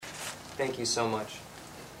Thank you so much.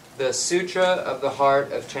 The Sutra of the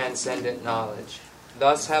Heart of Transcendent Knowledge.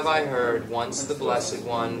 Thus have I heard, once the Blessed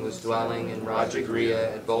One was dwelling in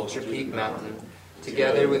Rajagriha at Vulture Peak Mountain,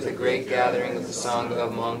 together with a great gathering of the Sangha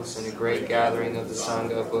of monks and a great gathering of the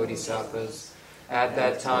Sangha of Bodhisattvas. At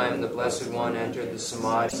that time, the Blessed One entered the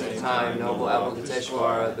Samadhi. At that time, noble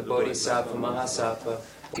Avalokiteshvara, the Bodhisattva Mahasattva,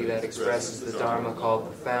 that expresses the Dharma called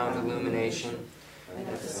profound illumination,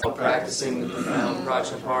 while practicing the profound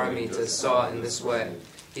Prajnaparamita, saw in this way.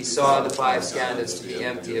 He saw the 5 skandhas to be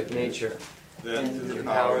empty of nature. Then, through the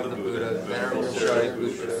power of the Buddha, Venerable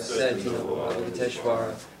Shariputra said to noble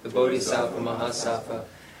Avalokiteshvara, the Bodhisattva Mahasattva,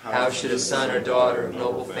 how should a son or daughter of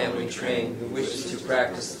noble family train who wishes to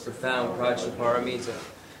practice the profound Prajnaparamita?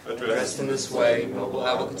 Addressed in this way, noble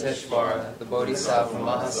Avalokiteshvara, the Bodhisattva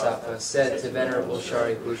Mahasattva, said to Venerable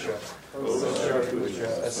Shariputra, O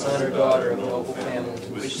Shariputra, a son or daughter of noble family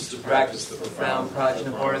who wishes to practice the profound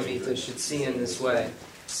Prajnaparamita should see in this way.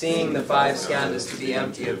 Seeing the 5 skandhas to be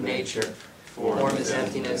empty of nature, form is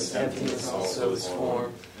emptiness, emptiness also is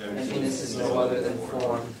form. Emptiness is no other than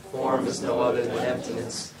form, form is no other than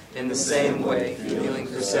emptiness. In the same way, feeling,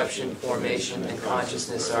 perception, formation, and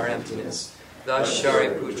consciousness are emptiness. Thus,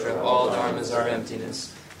 Shariputra, all dharmas are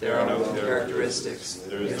emptiness. There are no characteristics,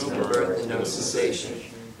 there is no birth and no cessation.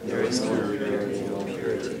 There is no purity and no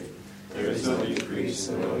purity. There is no decrease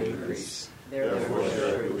and no increase. Therefore,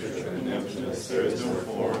 Shariputra, in emptiness, there is no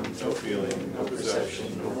form, no feeling, no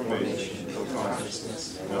perception, no formation, no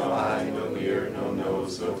consciousness, no eye, no ear, no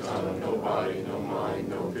nose, no tongue, no body, no mind,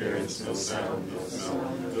 no appearance, no sound, no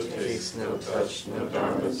smell, no taste, no touch, no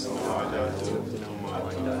dharmas, no dhatu, no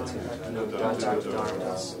mind, no dhatu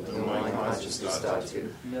dharmas, no mind consciousness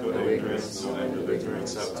dhatu, no ignorance, no end of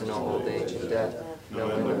ignorance up to no old age and death, no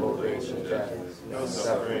end of old age and death, no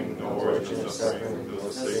suffering, no origin of suffering, no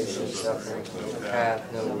cessation of suffering, no path,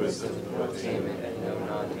 no wisdom, no attainment, and no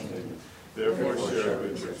non-attainment. Therefore,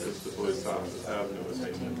 Shariputra, since the Bodhisattvas have no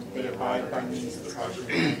attainment, they abide by means of the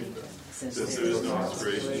Prajnaparamita. Since there is no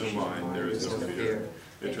aspiration, no mind, there is no fear.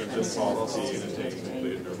 They transcend falsity and attain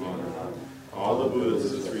complete nirvana. All the Buddhas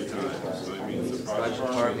is 3 times, so it means the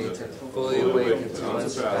Prajnaparamita, fully awakened to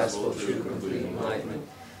unsurpassable true complete enlightenment.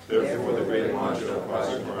 Therefore, the great mantra of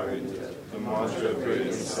Prajnaparamita, the mantra of great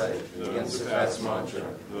insight, the unsurpassed mantra,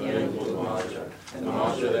 the unequaled mantra, the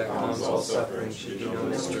mantra that calms all suffering should be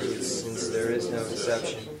known as truth, since there is no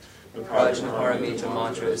deception. The Prajnaparamita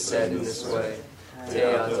mantra is said in this way: Te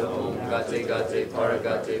ata om gate gate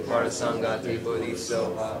paragate parasangate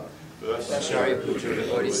bodhisoha. Shariputra,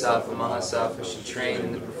 the Bodhisattva Mahasattva, should train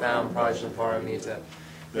in the profound Prajnaparamita.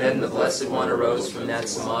 Then the Blessed One arose from that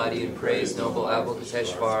samadhi and praised noble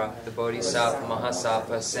Avalokiteshvara, the Bodhisattva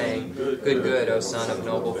Mahasattva, saying, Good, O son of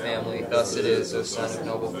noble family, thus it is, O son of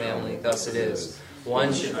noble family, thus it is.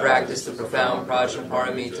 One should practice the profound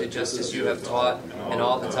Prajnaparamita just as you have taught, and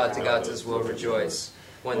all the Tathagatas will rejoice.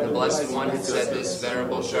 When the Blessed One had said this,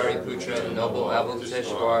 Venerable Shariputra and noble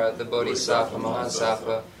Avalokiteshvara, the Bodhisattva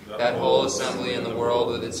Mahasattva, that whole assembly in the world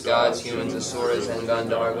with its gods, humans, asuras, and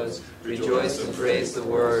Gandharvas, rejoiced and praised the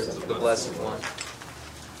words of the Blessed One.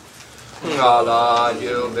 Ngala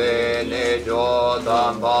jube ne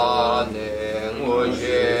jodan pa ne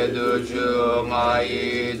ngushe du chu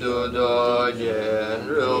mai du do jen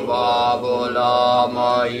rupa bola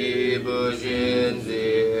mai bu shin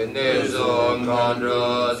zi ne zon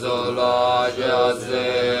kandra zola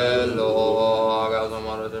jase lo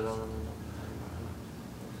agazamara de no.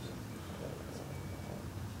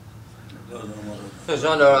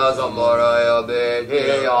 Shandara Sambaraya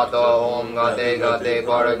Bheke Yata Om Gate Gate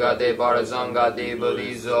Paragate Parasangate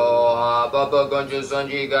Buddhiso Papa Conchu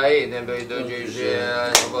Sanji Gai Tempe Doji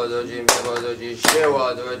Shen Bodoji Mebodoji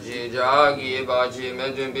Shewa Doji Jagi Bachi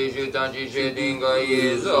Medun Bishu Tanji Shedinga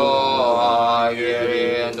Iso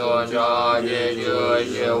Yeri Donja Jeju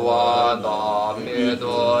Shewa Da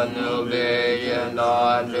Medon Nube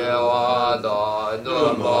Yenda Shewa Da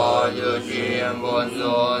Dumba Yoshi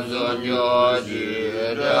Mbonzon Zonjoji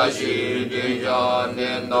Rashi Dijan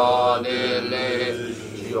Nenda Dele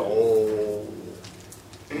Yo.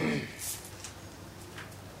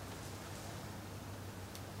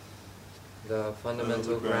 The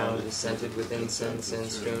fundamental ground is scented with incense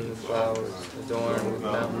and strewn with flowers, adorned with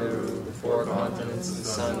Mount Meru, the 4 continents, the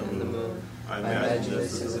sun and the moon. I imagine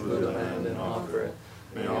this is a Buddha land and offer it.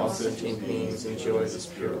 May all sentient beings enjoy this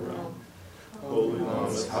pure realm. Holy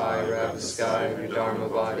Ones, high, wrap the sky of your Dharma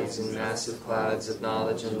bodies in massive clouds of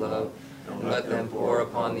knowledge and love, and let them pour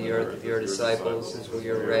upon the earth of your disciples as we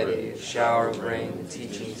are ready, a shower of rain, the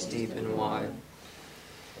teachings deep and wide.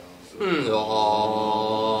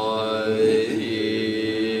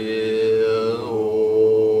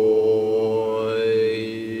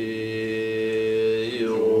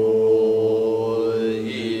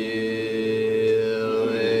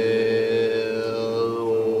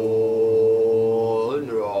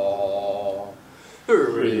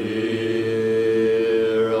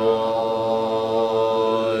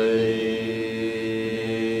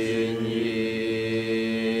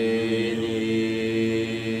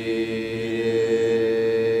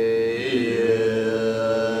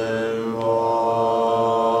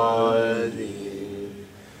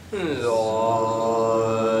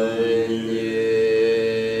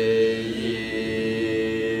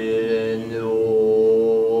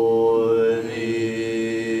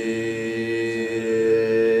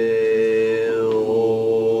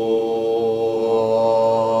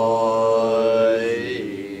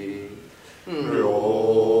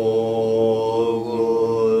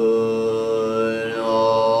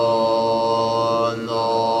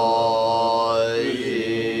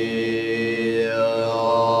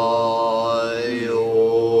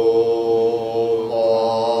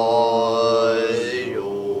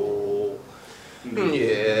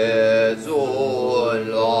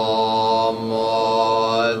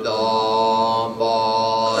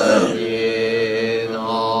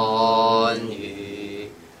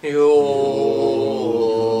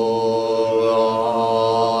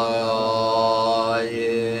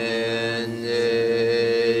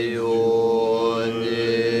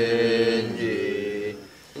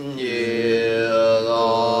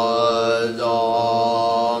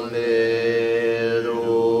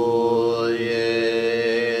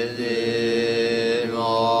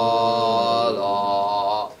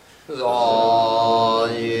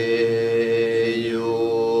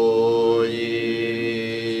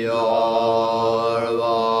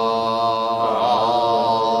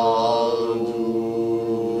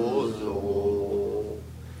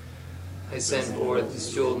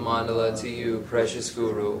 mandala to you, precious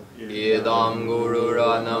Guru. Idam Guru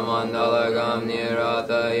Ratna Mandalagam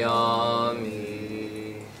Niratayami.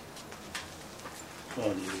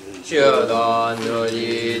 Chedan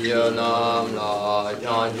Doli Janam La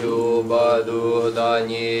Janju Badu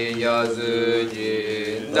Dani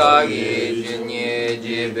Yazuji Dagi Jinye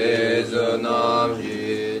Jibe Zanam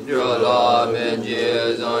Ji Jola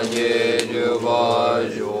Menje Zanye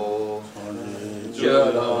Jubajo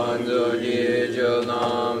Chedan Doli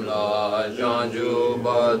Janam La Janju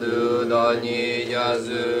Badu Dani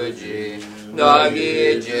Yazuji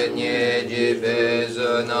Dagi Jinye Jibe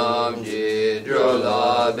Zanam Ji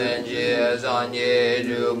Drola Benji Zanye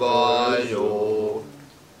Jubajo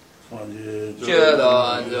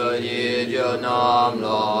Chedan Zyi Janam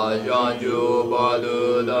La Janju Badu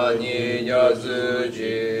Dani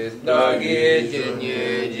Yazuji Dagi Jinye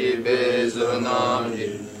Jibe Zanam Ji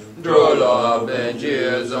Drola Benji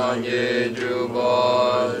Zanye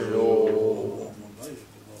Jubajo.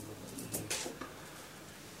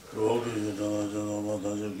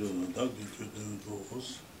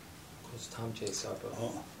 Tom J. Sapa.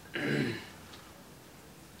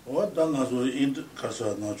 What done as we in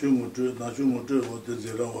Casa, Nachu, what the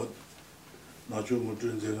zero, what Nachu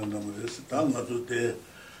Mutu, zero numbers, done as to the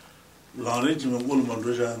Lanich Woolman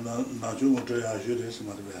Russia, Nachu Mutu, I should is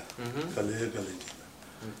Marbe, Kale Kale.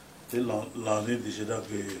 Till Lani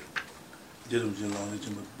Dishidaki, Jeremy Lanich,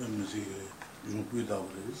 Music, Jumpi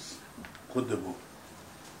Dowries, Kodebo.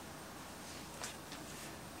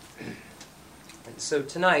 So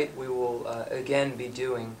tonight we will again be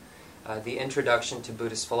doing the introduction to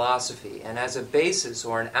Buddhist philosophy, and as a basis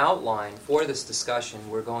or an outline for this discussion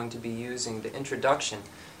we're going to be using the introduction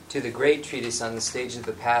to the great treatise on the stage of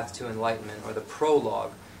the path to enlightenment, or the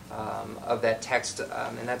prologue of that text,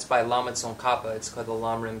 and that's by Lama Tsongkhapa. It's called the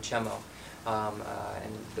Lamrim Chenmo,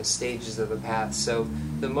 and the stages of the path. So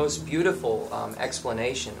the most beautiful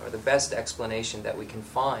explanation, or the best explanation that we can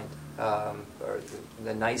find, or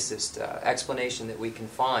the nicest explanation that we can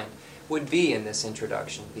find, would be in this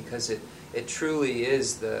introduction, because it truly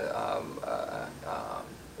is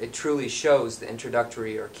it truly shows the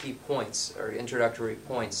introductory or key points or introductory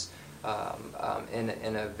points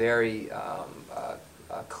in a very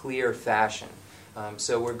clear fashion.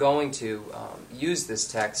 So we're going to use this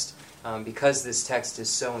text because this text is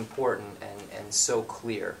so important and so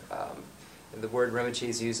clear. The word Rinpoche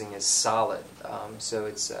is using is solid, so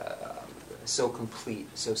it's so complete,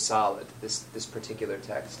 so solid, this particular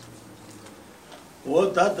text.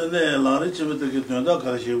 What that the Larich with the Gitunda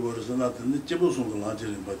Karashi was not in the Chibusum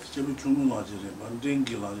Lajirim, but Chibuchum Lajirim, and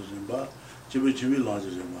Dingi Lajirimba, Chibuchivi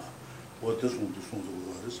Lajirimba. What is one to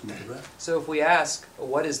So if we ask,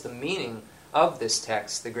 what is the meaning of this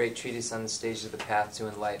text, the great treatise on the stage of the path to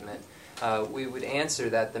enlightenment, we would answer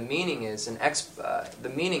that the meaning is an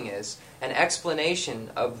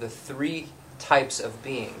explanation of the three types of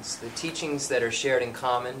beings, the teachings that are shared in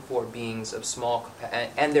common for beings of small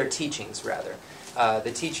and their teachings rather,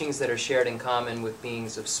 the teachings that are shared in common with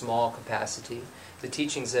beings of small capacity, the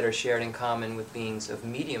teachings that are shared in common with beings of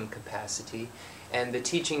medium capacity, and the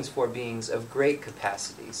teachings for beings of great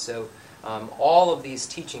capacity. So all of these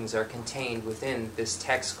teachings are contained within this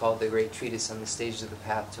text called the Great Treatise on the Stages of the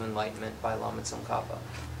Path to Enlightenment by Lama Tsongkhapa.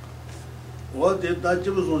 What did that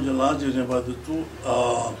was on the larger about the two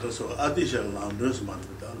additional London's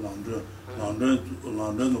London,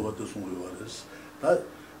 what the song was. That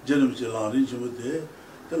General Large with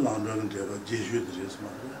the London Jesuit.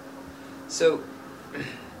 So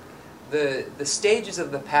the stages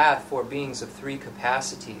of the path for beings of three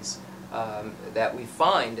capacities that we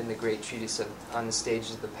find in the Great Treatise on the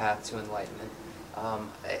Stages of the Path to Enlightenment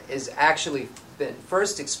is actually been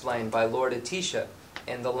first explained by Lord Atisha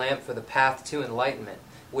in The Lamp for the Path to Enlightenment,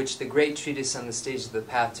 which the Great Treatise on the Stages of the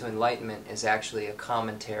Path to Enlightenment is actually a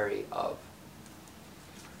commentary of.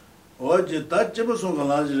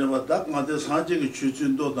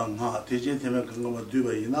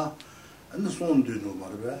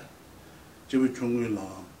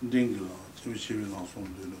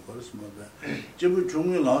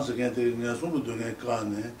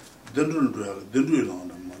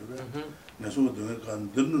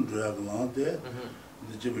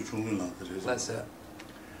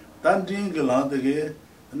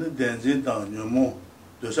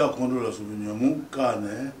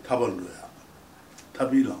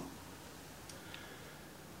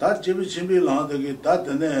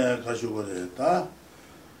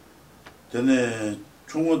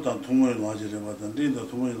 중국당 통모의 라지레마던 리더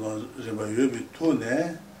통모의 라지레마 여비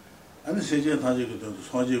토네 아니 세계 다지거든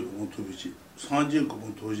상지 공부 투비지 상지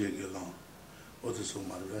공부 도제게랑 어디서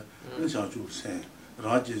말해 인상 주세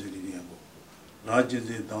라지지기냐고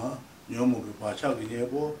라진지 다 녀목이 바차기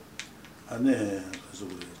예보 안에 가서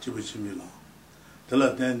그래 집으시면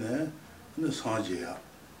들라 때네 근데 상지야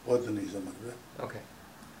어떤 이상 말이야. Okay.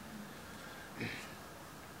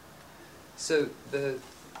 So the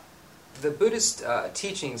Buddhist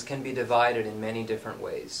teachings can be divided in many different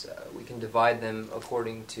ways. We can divide them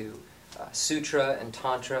according to Sutra and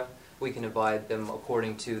Tantra. We can divide them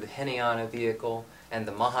according to the Hinayana vehicle and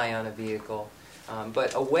the Mahayana vehicle.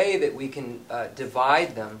 But a way that we can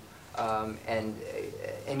divide them and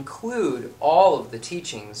include all of the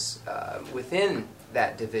teachings within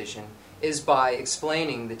that division is by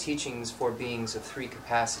explaining the teachings for beings of three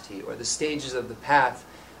capacity, or the stages of the path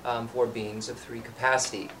for beings of three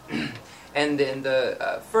capacity. And in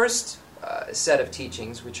the first set of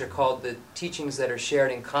teachings, which are called the teachings that are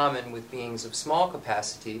shared in common with beings of small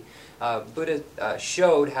capacity, Buddha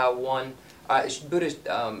showed how Buddha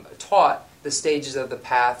taught the stages of the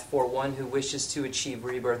path for one who wishes to achieve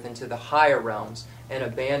rebirth into the higher realms and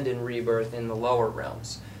abandon rebirth in the lower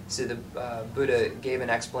realms. So the Buddha gave an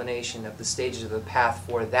explanation of the stages of the path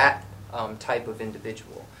for that type of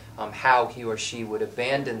individual, how he or she would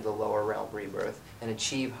abandon the lower realm rebirth and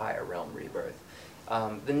achieve higher realm rebirth.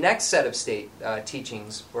 The next set of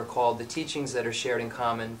teachings were called the teachings that are shared in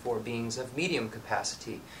common for beings of medium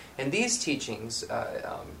capacity. And these teachings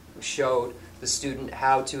showed the student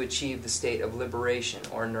how to achieve the state of liberation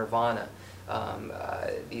or nirvana.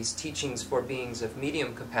 These teachings for beings of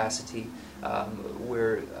medium capacity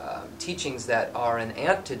were teachings that are an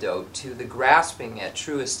antidote to the grasping at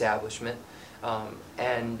true establishment,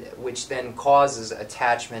 and which then causes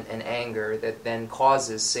attachment and anger that then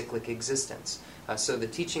causes cyclic existence. So the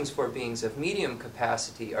teachings for beings of medium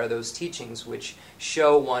capacity are those teachings which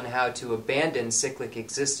show one how to abandon cyclic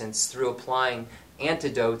existence through applying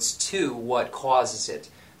antidotes to what causes it.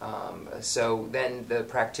 So then the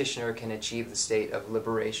practitioner can achieve the state of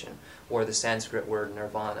liberation, or the Sanskrit word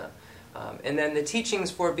nirvana. And then the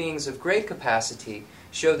teachings for beings of great capacity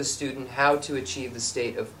show the student how to achieve the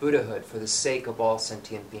state of Buddhahood for the sake of all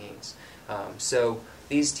sentient beings. So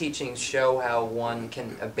these teachings show how one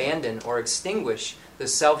can abandon or extinguish the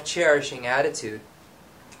self-cherishing attitude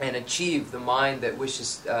and achieve the mind that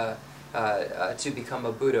wishes to become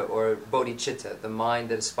a Buddha, or bodhicitta, the mind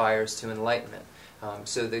that aspires to enlightenment.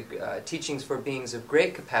 So the teachings for beings of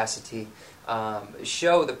great capacity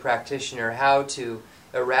show the practitioner how to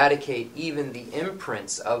eradicate even the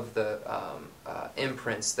imprints of the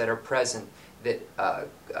imprints that are present that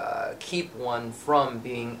keep one from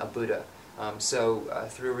being a Buddha. So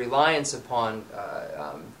through reliance upon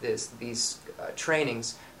these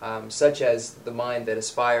trainings, such as the mind that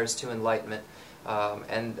aspires to enlightenment,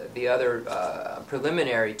 and the other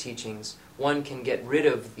preliminary teachings, one can get rid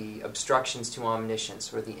of the obstructions to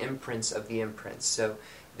omniscience, or the imprints of the imprints. So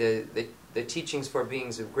the teachings for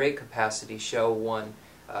beings of great capacity show one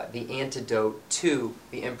the antidote to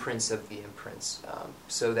the imprints of the imprints,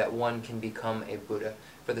 so that one can become a Buddha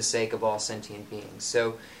for the sake of all sentient beings.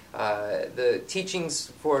 So the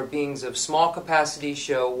teachings for beings of small capacity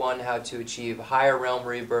show one how to achieve higher realm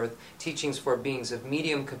rebirth. Teachings for beings of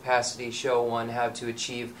medium capacity show one how to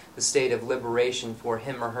achieve the state of liberation for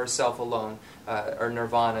him or herself alone, or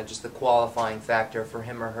nirvana, just the qualifying factor for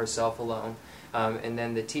him or herself alone. And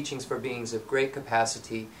then the teachings for beings of great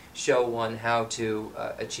capacity show one how to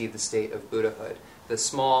achieve the state of Buddhahood. The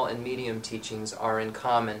small and medium teachings are in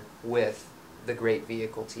common with the great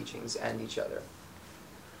vehicle teachings and each other.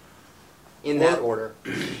 In that order.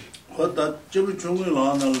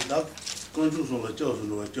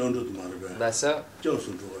 That's so?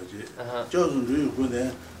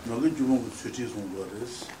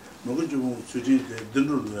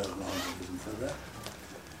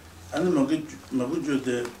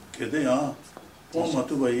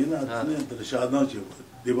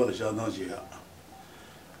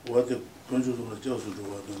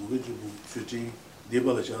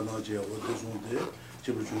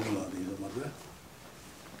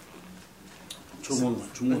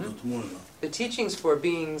 The teachings for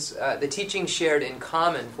beings, the teachings shared in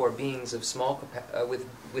common for beings of small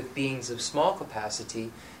with beings of small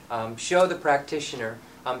capacity, show the practitioner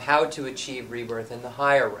how to achieve rebirth in the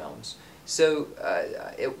higher realms. So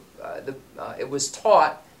it was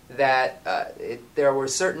taught that there were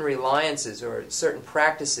certain reliances or certain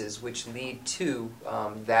practices which lead to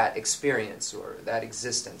that experience or that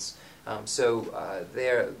existence. So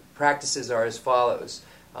their practices are as follows.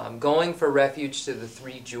 Going for refuge to the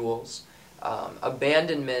three jewels,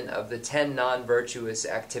 abandonment of the 10 non-virtuous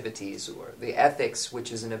activities, or the ethics,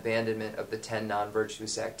 which is an abandonment of the 10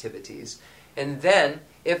 non-virtuous activities, And then,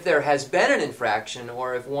 if there has been an infraction,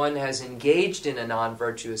 or if one has engaged in a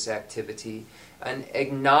non-virtuous activity, an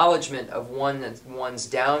acknowledgement of one's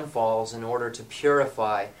downfalls in order to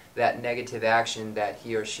purify that negative action that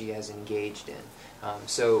he or she has engaged in.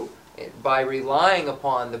 So, by relying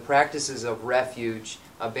upon the practices of refuge,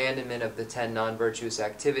 abandonment of the 10 non-virtuous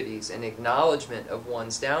activities, and acknowledgement of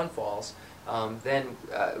one's downfalls, then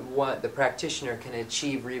the practitioner can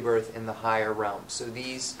achieve rebirth in the higher realms. So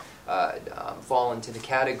these fall into the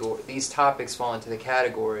category. These topics fall into the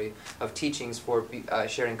category of teachings for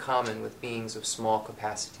shared in common with beings of small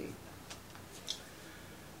capacity.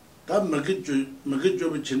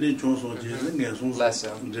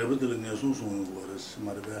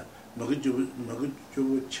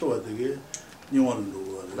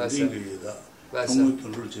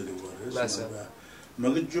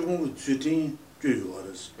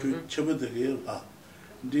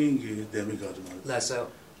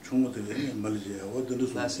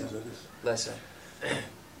 Less so.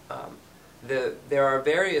 There are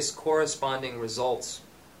various corresponding results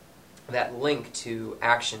that link to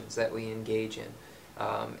actions that we engage in.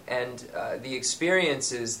 And the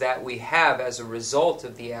experiences that we have as a result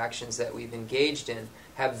of the actions that we've engaged in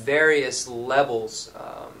have various levels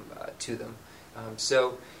to them.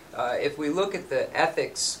 So if we look at the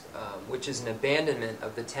ethics, which is an abandonment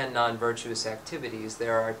of the 10 non-virtuous activities,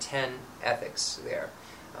 there are 10 ethics there.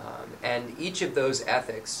 And each of those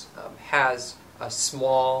ethics has a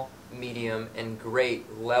small, medium, and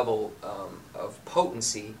great level of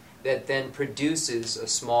potency that then produces a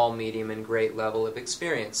small, medium, and great level of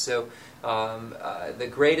experience. So the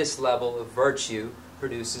greatest level of virtue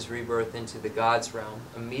produces rebirth into the God's realm.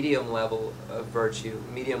 A medium level of virtue,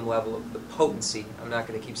 medium level of the potency, I'm not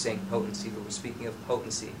going to keep saying potency, but we're speaking of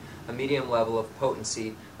potency. A medium level of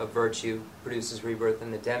potency of virtue produces rebirth in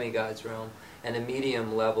the demigod's realm, and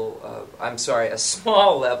a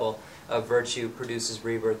small level of virtue produces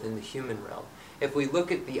rebirth in the human realm. If we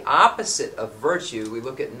look at the opposite of virtue, we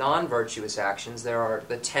look at non-virtuous actions, there are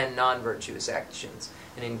the 10 non-virtuous actions.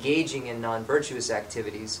 And engaging in non-virtuous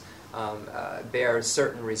activities bear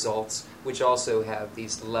certain results, which also have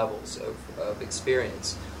these levels of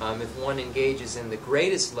experience. If one engages in the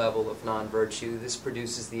greatest level of non-virtue, this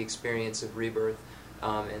produces the experience of rebirth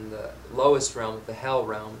in the lowest realm of the hell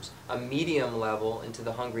realms, a medium level into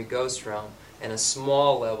the hungry ghost realm, and a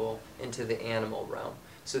small level into the animal realm.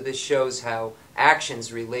 So this shows how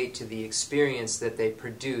actions relate to the experience that they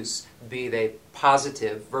produce, be they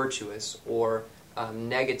positive, virtuous, or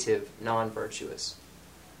negative, non-virtuous.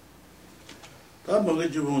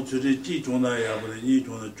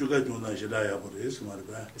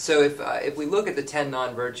 So if we look at the 10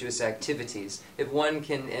 non-virtuous activities, if one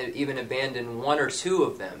can even abandon one or two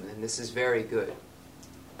of them, then this is very good.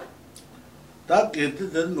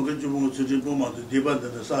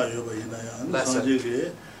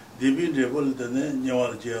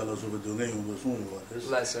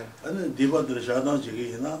 Lesser.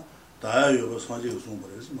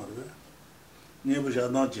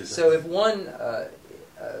 So if one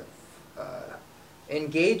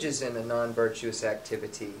engages in a non-virtuous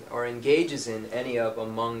activity, or engages in any of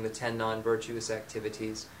among the 10 non-virtuous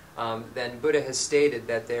activities, then Buddha has stated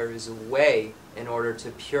that there is a way in order to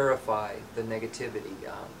purify the negativity,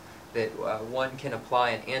 that one can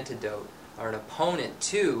apply an antidote or an opponent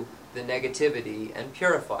to the negativity and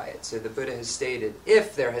purify it. So the Buddha has stated,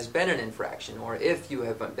 if there has been an infraction, or if you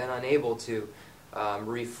have been unable to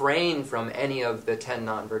refrain from any of the 10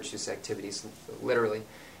 non-virtuous activities, literally,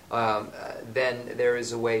 then there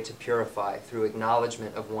is a way to purify through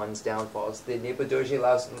acknowledgement of one's downfalls. The Nipadoji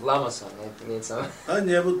Lamasang means some.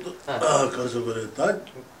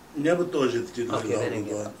 Okay, then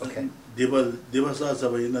again. Okay.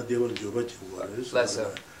 Less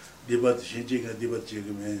so.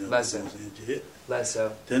 Less so. Less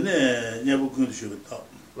so.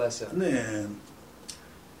 Less so.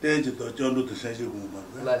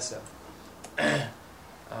 Less so.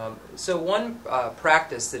 So one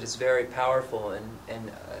practice that is very powerful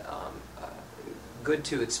and good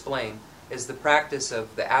to explain is the practice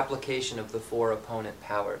of the application of the 4 opponent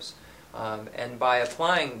powers. And by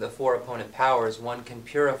applying the 4 opponent powers, one can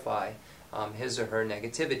purify his or her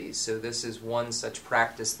negativities. So this is one such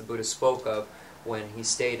practice the Buddha spoke of when he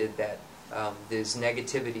stated that these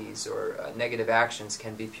negativities or negative actions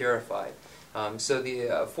can be purified. So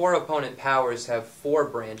the 4 opponent powers have 4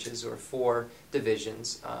 branches or 4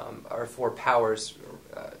 divisions, or 4 powers,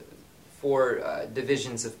 4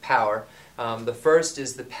 divisions of power. The first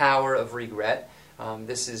is the power of regret.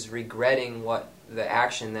 This is regretting the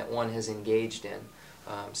action that one has engaged in.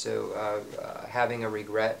 So having a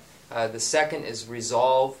regret. The second is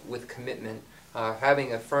resolve with commitment,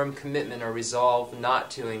 having a firm commitment or resolve not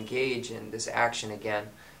to engage in this action again.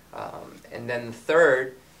 And then the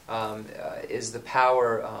third is the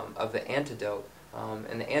power of the antidote.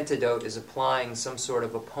 And the antidote is applying some sort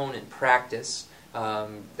of opponent practice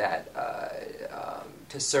that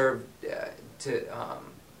to serve to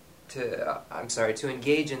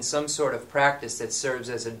engage in some sort of practice that serves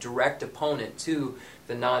as a direct opponent to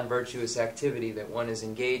the non-virtuous activity that one is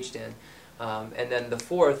engaged in. And then the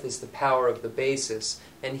fourth is the power of the basis.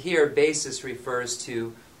 And here, basis refers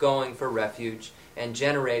to going for refuge and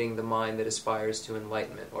generating the mind that aspires to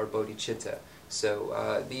enlightenment, or bodhicitta.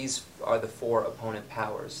 So these are the four opponent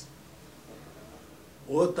powers.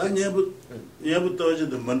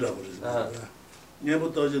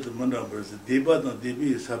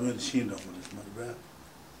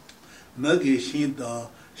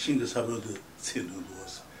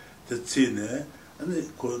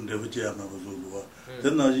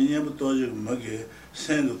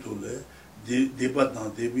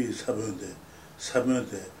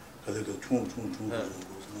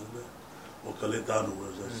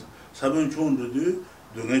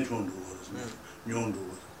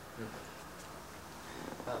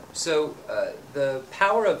 So the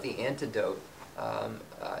power of the antidote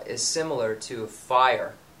is similar to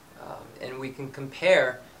fire, and we can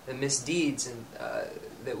compare the misdeeds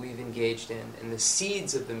that we've engaged in and the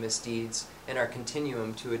seeds of the misdeeds in our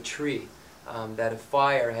continuum to a tree that a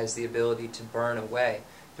fire has the ability to burn away.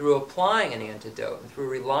 Through applying an antidote, and through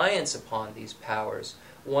reliance upon these powers,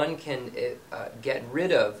 one can get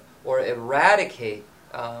rid of or eradicate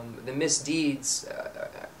the misdeeds,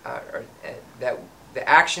 that the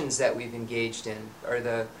actions that we've engaged in, or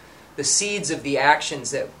the seeds of the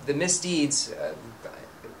actions that the misdeeds,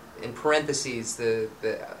 in parentheses, the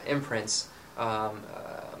imprints, and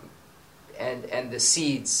the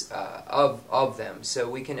seeds of them. So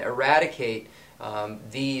we can eradicate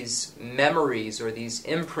these memories or these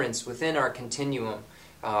imprints within our continuum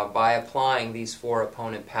by applying these four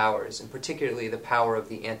opponent powers, and particularly the power of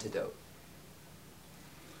the antidote.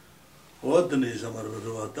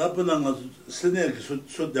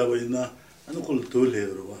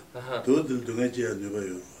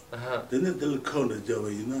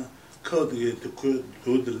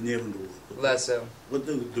 Less so.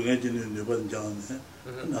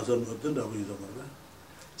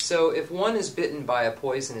 So if one is bitten by a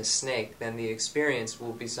poisonous snake, then the experience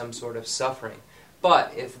will be some sort of suffering.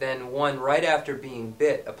 But if then one, right after being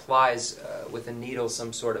bit, applies with a needle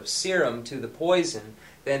some sort of serum to the poison,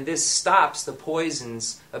 then this stops the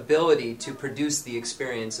poison's ability to produce the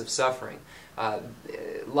experience of suffering.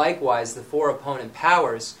 Likewise, the four opponent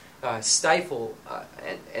powers stifle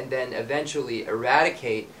and then eventually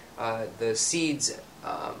eradicate the seed's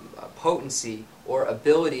potency or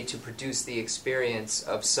ability to produce the experience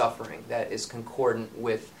of suffering that is concordant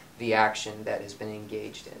with the action that has been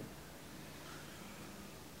engaged in.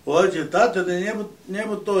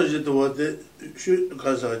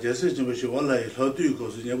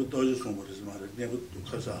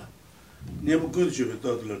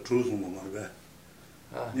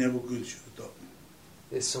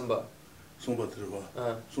 Is Sumba.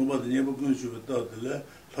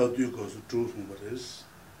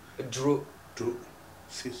 Drew.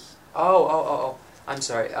 Oh. I'm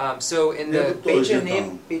sorry. So in the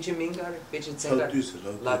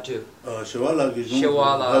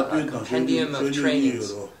Shawala, Compendium of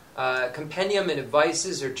Trainings. Compendium and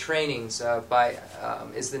Advices or Trainings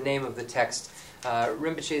is the name of the text.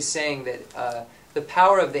 Rinpoche is saying that the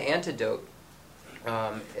power of the antidote,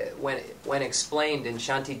 when explained in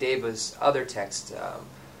Shantideva's other text,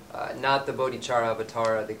 not the Bodhichara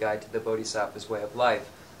Avatara, the Guide to the Bodhisattva's Way of Life,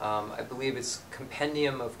 I believe it's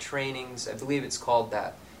Compendium of Trainings, I believe it's called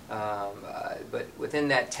that. But within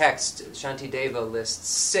that text, Shantideva lists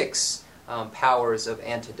 6 powers of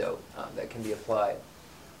antidote that can be applied.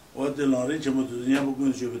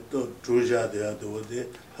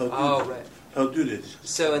 Oh, right.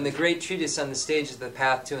 So in the great treatise on the stages of the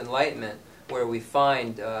path to enlightenment, where we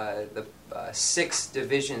find the 6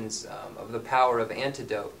 divisions of the power of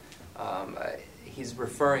antidote, he's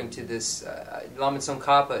referring to this. Lama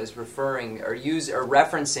Tsongkhapa is referring or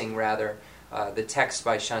referencing rather the text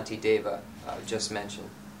by Shantideva just mentioned.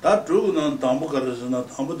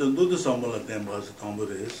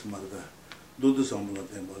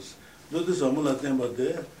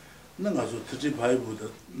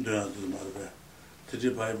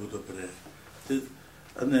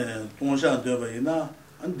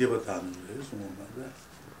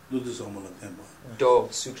 Do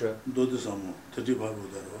Sutra.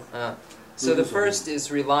 So the first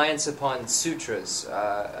is reliance upon sutras,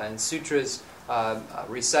 and sutras,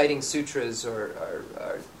 reciting sutras or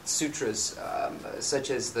sutras such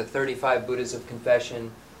as the 35 Buddhas of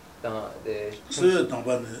Confession, the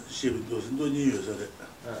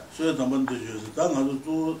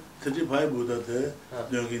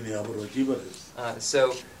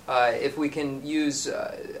so if we can use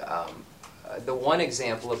the one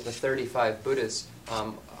example of the 35 Buddhas,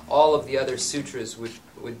 all of the other sutras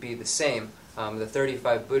would be the same. The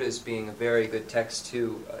 35 Buddhas being a very good text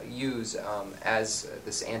to use as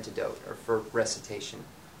this antidote or for recitation.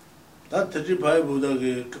 That 35 Buddha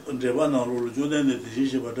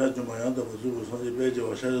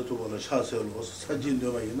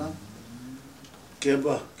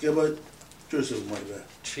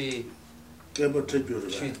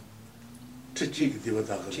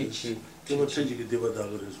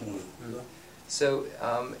So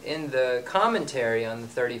in the commentary on the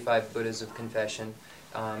 35 Buddhas of Confession,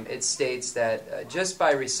 it states that just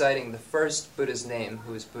by reciting the first Buddha's name,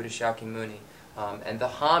 who is Buddha Shakyamuni, and the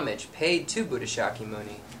homage paid to Buddha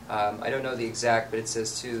Shakyamuni, I don't know the exact, but it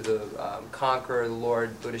says to the conqueror, the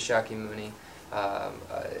Lord Buddha Shakyamuni.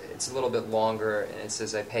 It's a little bit longer, and it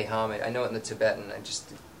says I pay homage. I know it in the Tibetan, I just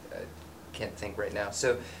can't think right now.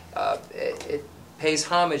 So it pays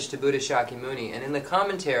homage to Buddha Shakyamuni, and in the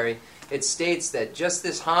commentary it states that just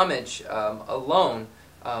this homage alone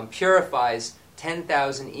purifies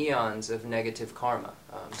 10,000 eons of negative karma.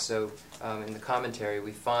 So in the commentary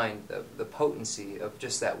we find the potency of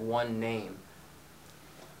just that one name.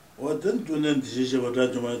 So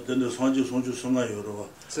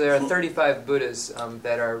there are 35 Buddhas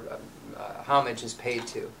that are homage is paid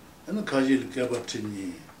to.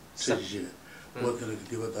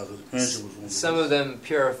 Some of them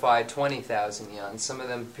purify 20,000 eons. Some of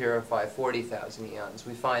them purify 40,000 eons.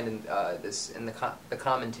 We find in this in the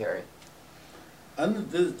commentary.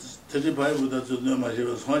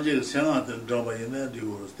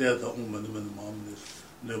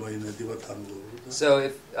 So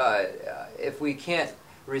if we can't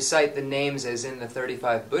recite the names as in the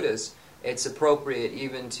 35 Buddhas, it's appropriate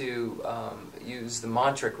even to use the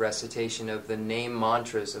mantric recitation of the name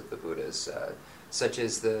mantras of the Buddhas, such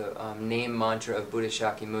as the name mantra of Buddha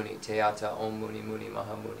Shakyamuni, Teata Om Muni Muni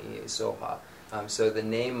Mahamuni Ye Soha. So the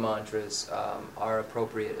name mantras are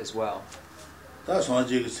appropriate as well. So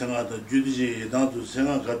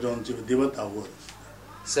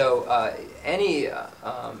any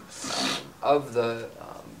of the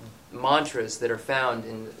mantras that are found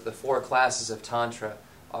in the 4 classes of Tantra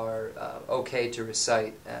are okay to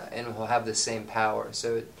recite and will have the same power.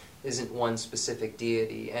 So it isn't one specific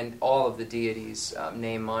deity, and all of the deities'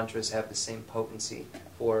 name mantras have the same potency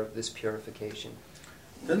for this purification.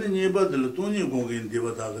 So the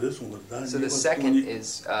second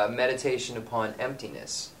is meditation upon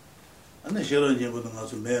emptiness.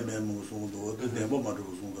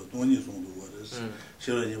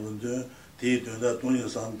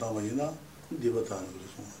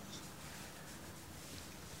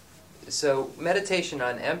 So meditation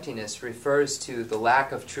on emptiness refers to the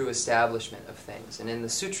lack of true establishment of things. And in the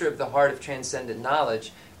Sutra of the Heart of Transcendent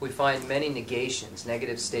Knowledge, we find many negations,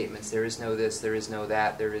 negative statements. There is no this, there is no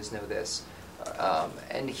that, there is no this.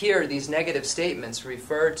 And here, these negative statements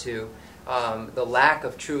refer to the lack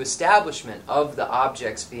of true establishment of the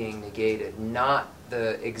objects being negated, not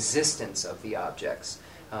the existence of the objects.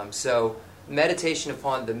 So meditation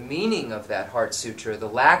upon the meaning of that Heart Sutra, the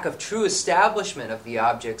lack of true establishment of the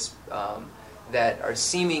objects that are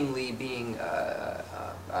seemingly being,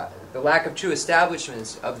 the lack of true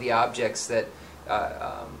establishments of the objects that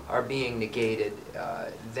are being negated,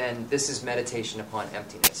 then this is meditation upon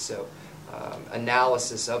emptiness. So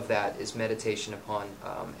analysis of that is meditation upon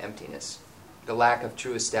emptiness, the lack of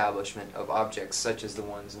true establishment of objects such as the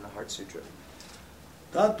ones in the Heart Sutra.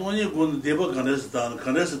 다 돈이 군 대바 가네스다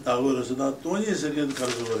가네스 다고르스다 돈이 세계도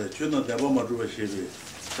가르쳐버려 주는 대바 마주바 시비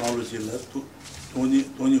상루실라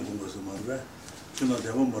돈이 군거서 말래 주는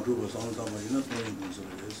대바 마주바 상담하이나 돈이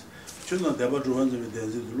군서레스 주는 대바 주원점이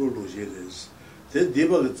된지 로로시레스 대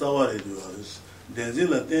대바가 자와레도스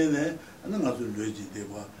된지라 때네 하는 아주 뇌지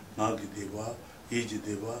대바 나기 대바 이지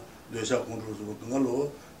대바 뇌사 공부도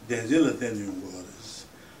그걸로 된지라 때는 거레스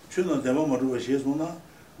주는 대바 마주바 시소나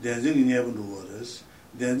된지는 예분도 거레스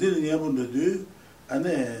Tenzin nyabun de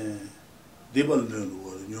ane debal no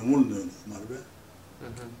nyomul no marbe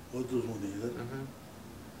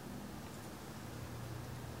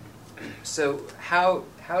So how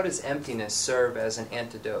does emptiness serve as an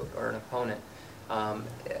antidote or an opponent?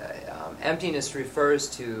 Emptiness refers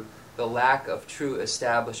to the lack of true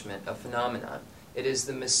establishment of phenomenon. It is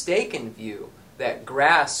the mistaken view that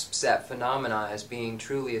grasps at phenomena as being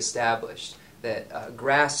truly established, that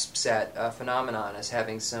grasps at phenomenon as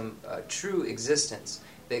having some true existence,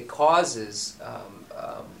 that causes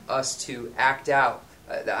us to act out,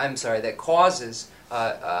 that causes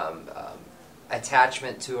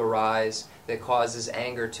attachment to arise, that causes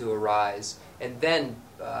anger to arise, and then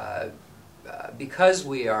because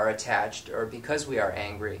we are attached or because we are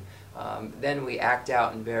angry, then we act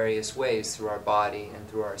out in various ways through our body and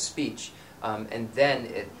through our speech, and then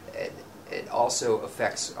it also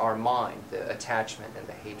affects our mind, the attachment and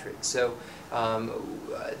the hatred. So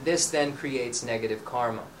this then creates negative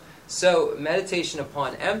karma. So meditation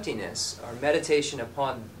upon emptiness, or meditation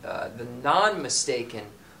upon the non-mistaken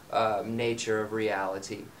nature of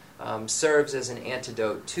reality, serves as an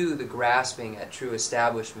antidote to the grasping at true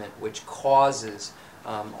establishment, which causes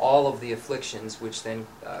all of the afflictions, which then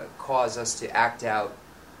cause us to act out,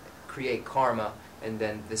 create karma, and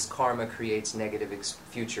then this karma creates negative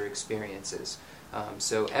future experiences.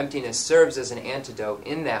 So emptiness serves as an antidote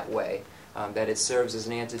in that way, that it serves as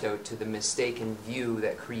an antidote to the mistaken view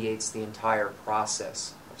that creates the entire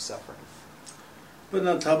process of suffering. But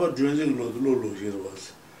now, Taba drinking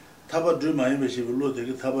was. Taba dream my image of Lord, the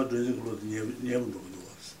Taba drinking was.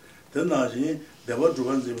 Then I see there were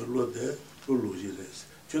drums in the Lord there, to lose it.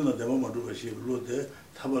 Children, the moment of a ship, Lord there,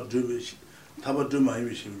 Taba dream my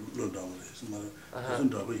image of Lord down this.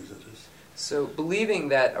 So believing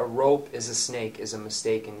that a rope is a snake is a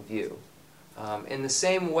mistaken view. In the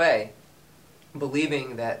same way,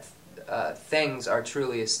 believing that things are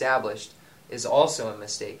truly established is also a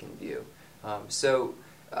mistaken view.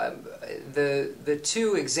 The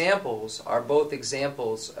two examples are both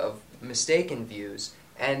examples of mistaken views,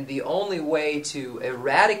 and the only way to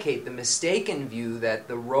eradicate the mistaken view that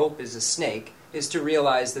the rope is a snake is to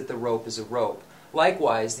realize that the rope is a rope.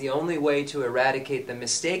 Likewise, the only way to eradicate the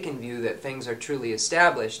mistaken view that things are truly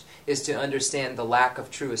established is to understand the lack of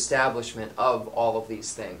true establishment of all of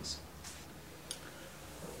these things.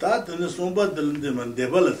 That in the Sumba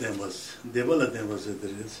developed them was developed them was at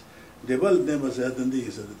the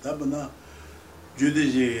Tabana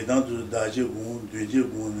Judici, down to Daji Gun, Duji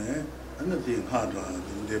Gun, and the thing hard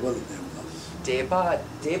developed them was. Deba,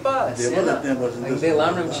 like they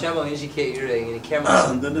Lamrim Chenmo indicate you're in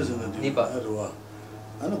camera. And then listen to Nipa.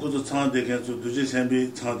 And go to town they can to Duji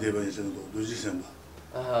Sambi, town Deba in Duji Samba.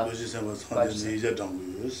 Duji Samba, Asia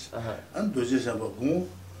Dangus, and Duji Samba Gun,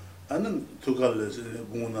 and then took a lesson,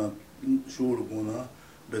 Guna, Shur Guna,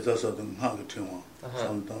 better certain Hagatima,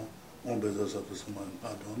 sometime on better certain someone, I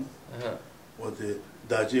don't know. What the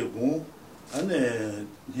Daji Gun, and then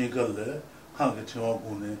Higale, Hagatima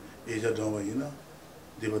Gune. Asia Doma,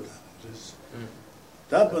 Debata.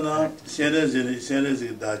 Tapana,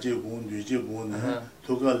 Senesi, Daji Gun, Duji Gun,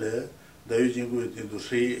 Tokale, the Eugene Good into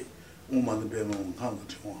 3 woman Bemon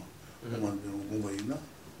Hangachua, woman Bemon.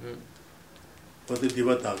 But the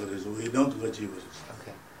Debata is we don't achieve it.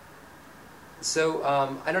 Okay. So,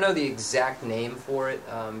 I don't know the exact name for it,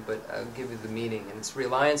 but I'll give you the meaning. And it's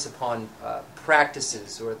reliance upon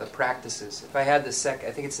practices, or the practices. If I had I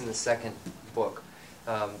think it's in the second book.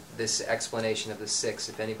 This explanation of the 6,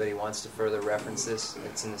 if anybody wants to further reference this,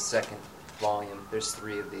 it's in the second volume. There's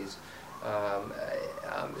 3 of these.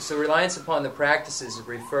 So reliance upon the practices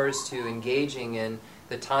refers to engaging in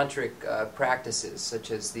the tantric practices,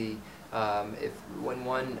 such as when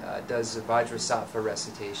one does a Vajrasattva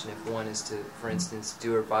recitation, if one is to, for instance,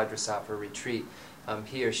 do a Vajrasattva retreat,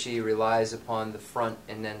 he or she relies upon the front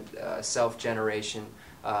and then self-generation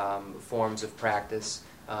forms of practice.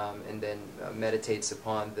 And then meditates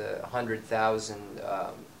upon the 100,000,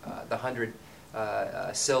 the 100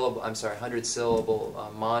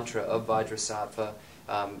 syllable mantra of Vajrasattva.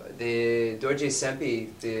 The Dorje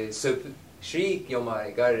Sempi, the Shri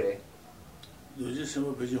Yomai Gare.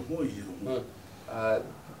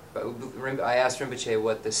 I asked Rinpoche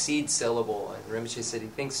what the seed syllable, and Rinpoche said he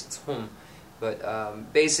thinks it's hum. But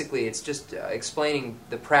basically, it's just explaining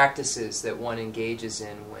the practices that one engages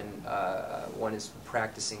in when one is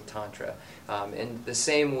practicing Tantra. And the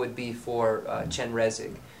same would be for Chen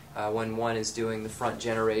Rezig, when one is doing the front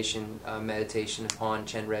generation meditation upon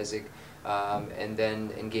Chen Rezig, and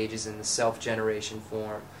then engages in the self-generation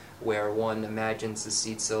form, where one imagines the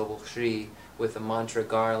seed syllable Shri with a mantra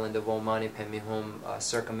garland of Om Mani Padme Hum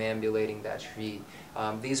circumambulating that Shri.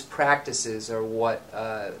 These practices are what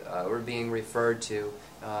are being referred to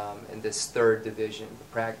in this third division,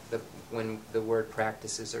 when the word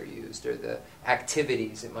practices are used, or the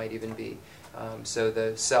activities it might even be. So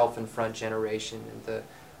the self and front generation, and the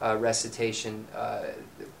recitation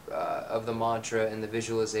of the mantra and the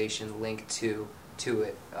visualization linked to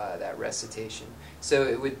it, that recitation. So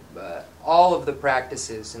it would all of the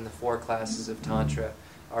practices in the 4 classes of Tantra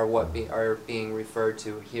are are being referred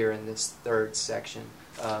to here in this 3rd section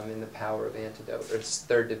in the Power of Antidote, or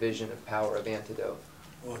 3rd division of Power of Antidote.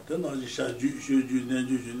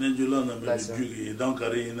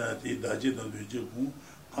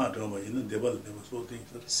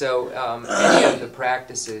 So any of the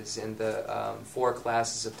practices in the 4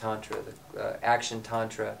 classes of Tantra, the Action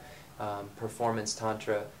Tantra, Performance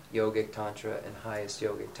Tantra, Yogic Tantra, and Highest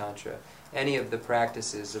Yogic Tantra, any of the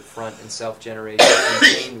practices of front and self-generation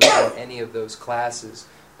contained within any of those classes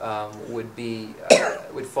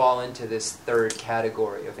would fall into this 3rd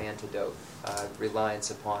category of antidote,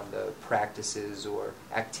 reliance upon the practices or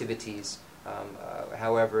activities,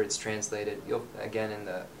 however it's translated. You'll again in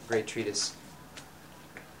the great treatise.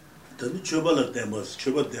 The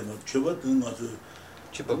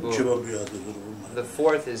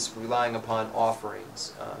 4th is relying upon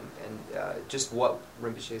offerings, and just what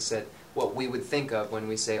Rinpoche said, what we would think of when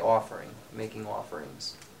we say offering, making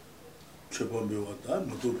offerings.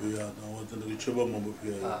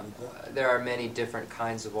 There are many different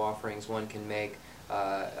kinds of offerings one can make.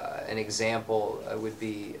 An example would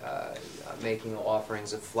be making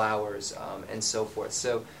offerings of flowers and so forth.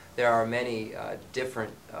 So there are many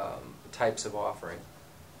different types of offering.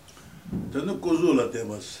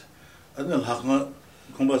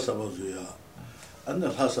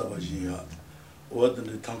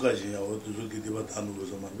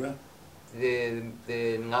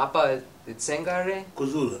 The ngapa tsengare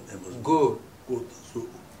gu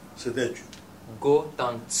gu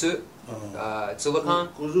dan tsu tsulakan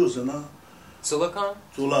tsulakan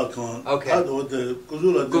okay gu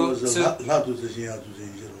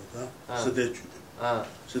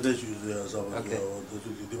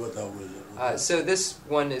so this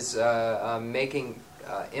one is making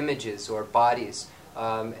images or bodies,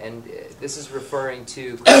 and this is referring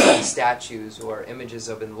to statues or images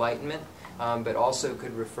of enlightenment, but also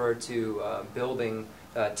could refer to building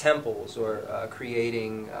temples or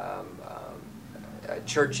creating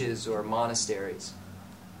churches or monasteries.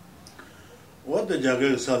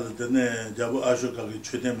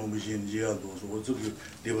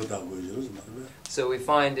 So we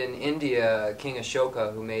find in India King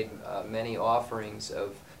Ashoka, who made many offerings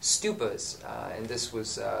of stupas, and this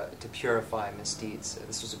was to purify misdeeds.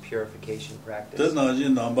 This was a purification practice.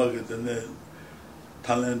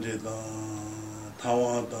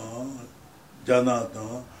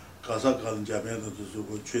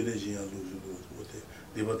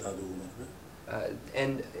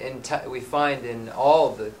 And we find in all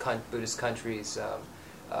of the Buddhist countries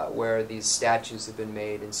where these statues have been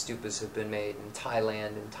made and stupas have been made, in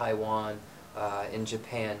Thailand, in Taiwan, in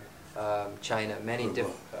Japan, China, many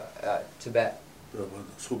different Tibet,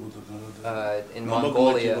 in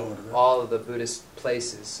Mongolia, all of the Buddhist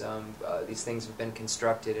places, these things have been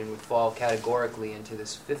constructed and would fall categorically into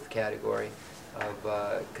this 5th category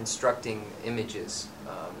of constructing images.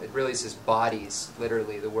 It really says bodies,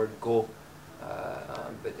 literally, the word go,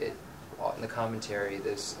 but in the commentary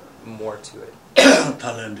there's more to it.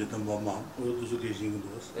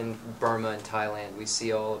 In Burma and Thailand, we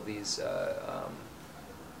see all of these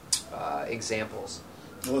examples.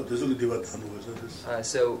 So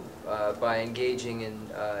by engaging in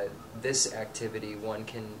this activity, one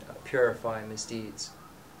can purify misdeeds.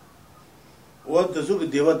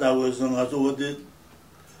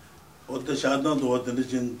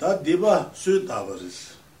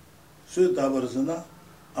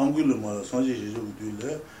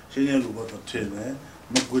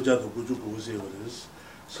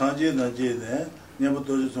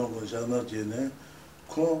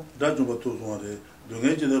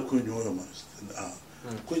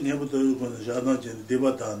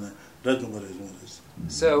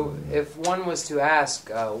 So if one was to ask,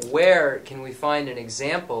 where can we find an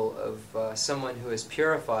example of someone who has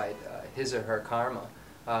purified his or her karma,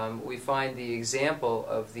 we find the example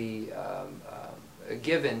of the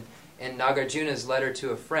given in Nagarjuna's letter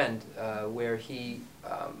to a friend, where he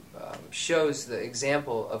shows the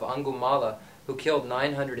example of Angumala, who killed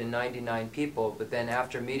 999 people, but then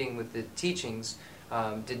after meeting with the teachings,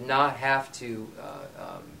 did not have to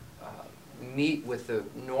meet with the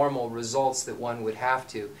normal results that one would have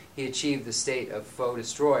to. He achieved the state of foe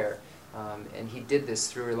destroyer, and he did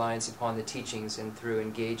this through reliance upon the teachings and through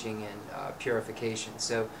engaging in purification.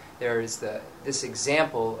 So there is this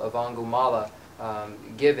example of Angumala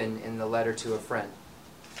given in the letter to a friend.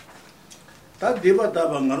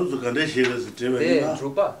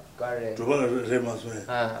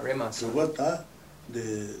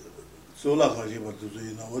 the solar Hajiba to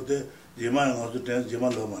you know what the Jima also dance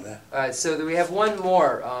Jima Lomara. So we have one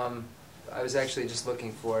more. I was actually just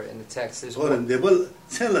looking for it in the text. There's one. Names.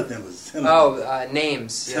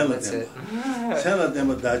 Yeah, that's it.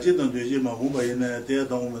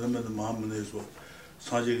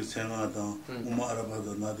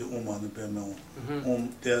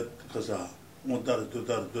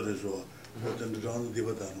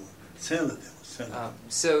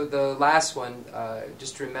 So the last one,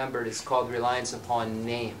 just remembered, is called reliance upon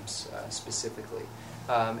names specifically.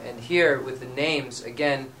 And here with the names,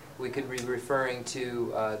 again, we could be referring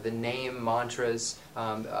to the name mantras.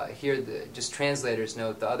 Here, just translators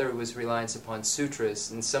note, the other was reliance upon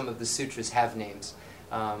sutras, and some of the sutras have names,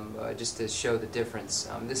 just to show the difference.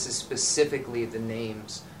 This is specifically the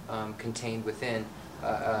names contained within,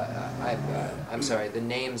 the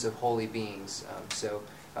names of holy beings.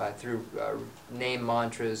 Through name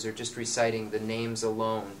mantras or just reciting the names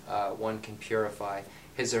alone, one can purify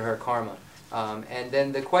his or her karma. And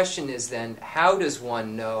then the question is then, how does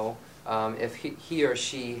one know if he or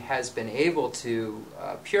she has been able to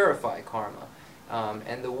purify karma?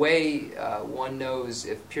 And the way one knows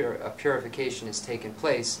if purification has taken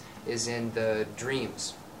place is in the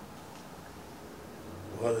dreams.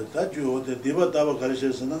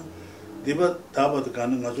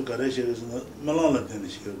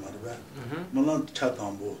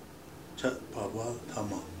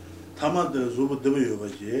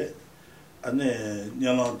 ane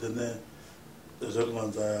nyalantene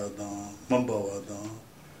zaglanzaya da mambawa da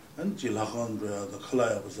an jilakhandra da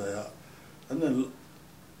khalaya basaya ane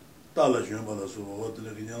tala jumba so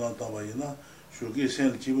wadle nyalantaba ina shugi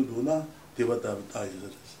sen jibuduna debata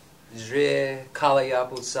tayiz Jre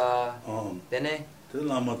kalayapusa dene te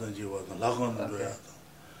lamadan jiwa da lakhandra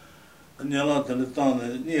da nyalantene tan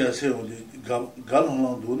niya seuli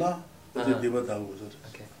galhanduna debata uzar.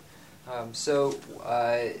 So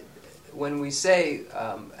when we say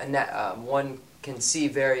one can see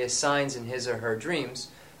various signs in his or her dreams,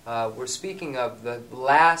 we're speaking of the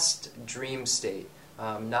last dream state,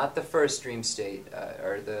 not the first dream state,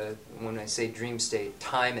 when I say dream state,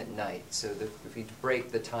 time at night. So if you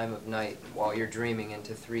break the time of night while you're dreaming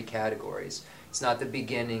into three categories, it's not the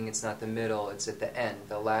beginning, it's not the middle, it's at the end,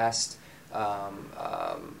 the last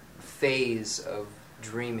phase of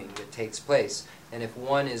dreaming that takes place. And if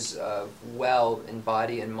one is well in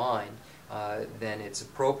body and mind, then it's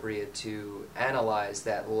appropriate to analyze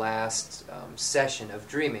that last session of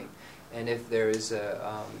dreaming. And if there is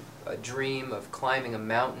a dream of climbing a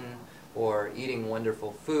mountain, or eating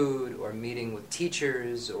wonderful food, or meeting with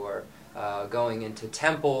teachers, or going into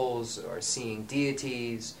temples, or seeing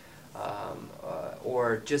deities,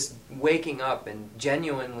 or just waking up and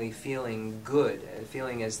genuinely feeling good,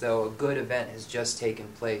 feeling as though a good event has just taken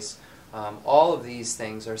place. All of these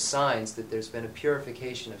things are signs that there's been a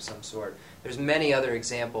purification of some sort. There's many other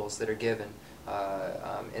examples that are given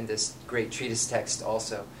in this great treatise text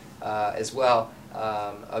also, as well,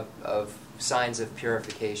 of signs of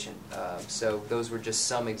purification. So those were just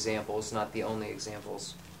some examples, not the only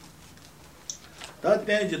examples.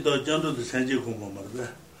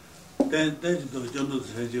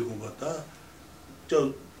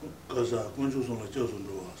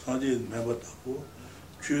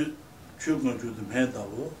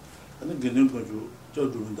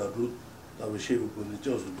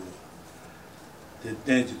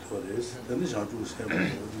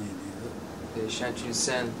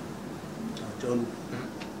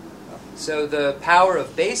 So the power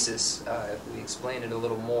of basis, if we explain it a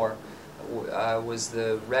little more, was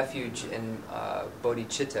the refuge in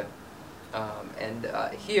bodhicitta. And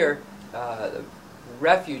here, the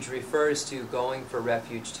refuge refers to going for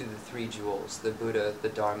refuge to the three jewels, the Buddha, the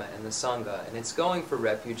Dharma, and the Sangha. And it's going for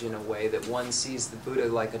refuge in a way that one sees the Buddha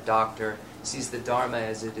like a doctor, sees the Dharma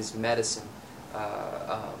as it is medicine,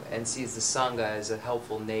 and sees the Sangha as a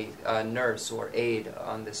helpful nurse or aid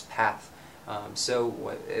on this path.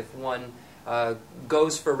 So if one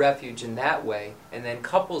goes for refuge in that way, and then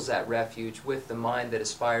couples that refuge with the mind that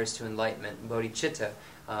aspires to enlightenment, bodhicitta,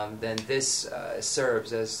 then this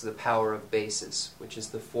serves as the power of basis, which is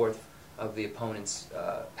the fourth of the opponent's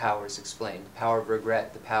powers explained. The power of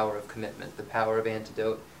regret, the power of commitment, the power of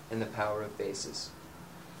antidote, and the power of basis.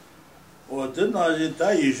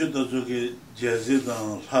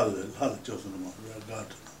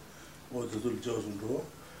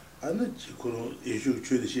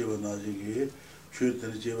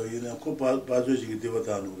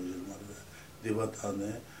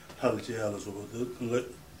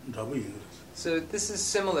 So this is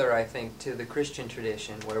similar, I think, to the Christian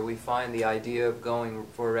tradition, where we find the idea of going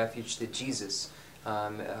for refuge to Jesus.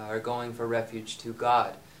 are going for refuge to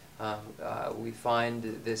God. We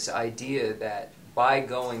find this idea that by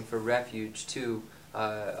going for refuge to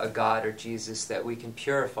a God or Jesus that we can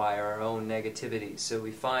purify our own negativity. So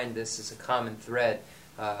we find this as a common thread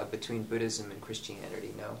between Buddhism and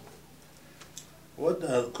Christianity, no? What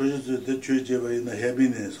the church in the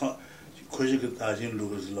happiness?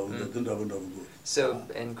 So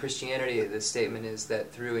in Christianity, the statement is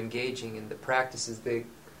that through engaging in the practices,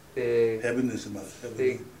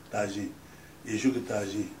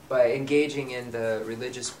 by engaging in the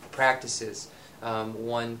religious practices,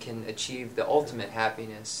 one can achieve the ultimate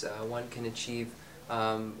happiness. One can achieve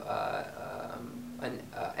an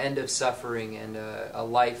end of suffering and a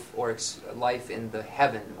life or life in the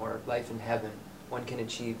heaven or life in heaven. One can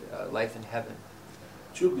achieve life in heaven.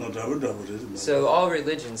 So all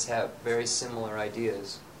religions have very similar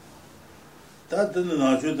ideas.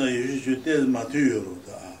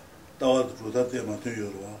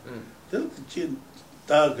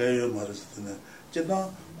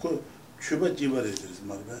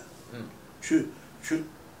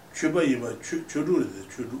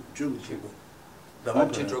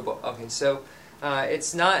 Okay, so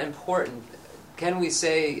it's not important. Can we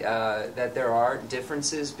say that there are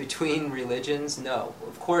differences between religions? No.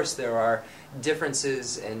 Of course there are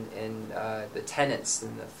differences in the tenets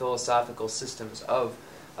and the philosophical systems of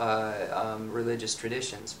religious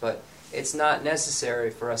traditions, but it's not necessary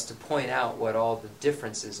for us to point out what all the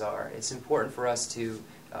differences are. It's important for us to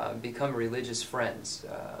become religious friends.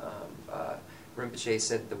 Rinpoche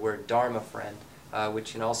said the word dharma friend,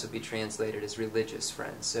 which can also be translated as religious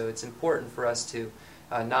friends. So it's important for us to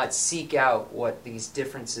not seek out what these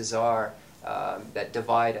differences are that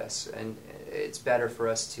divide us, and it's better for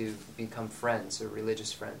us to become friends or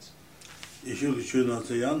religious friends. So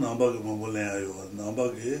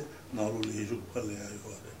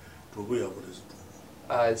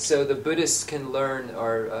the Buddhists can learn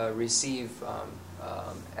or receive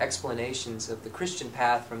explanations of the Christian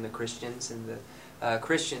path from the Christians, and the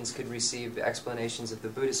Christians could receive explanations of the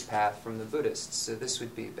Buddhist path from the Buddhists. So this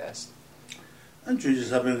would be best. 안 주지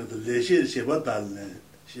사변의 레시 쉐바달네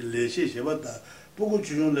레시 쉐바다 보고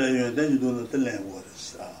주준래 연대도는 들래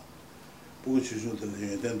버렸어 보고 주준들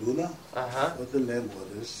연대도나 어떤 내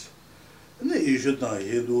버렸어 근데 이슈다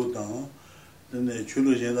해도다 근데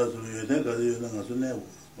출로제다 연대 가서 연대가 내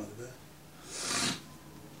버렸어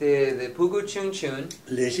the puguchunchun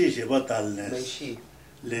레시 쉐바달네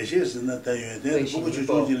레시스는 다 연대 보고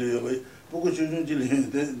주준질 보고 주준질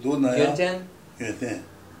연대 도나야 연대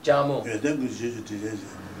Jamu.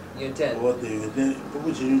 Yunten.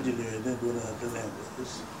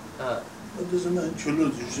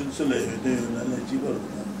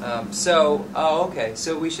 Okay.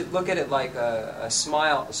 So we should look at it like a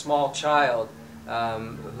small child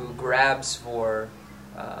who grabs for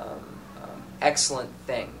excellent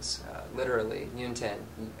things. Literally, Yunten,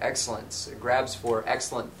 excellence, grabs for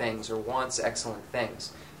excellent things or wants excellent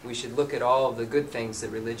things. We should look at all of the good things that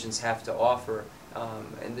religions have to offer.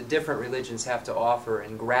 And the different religions have to offer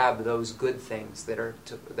and grab those good things that are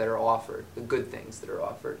offered, the good things that are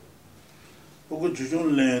offered.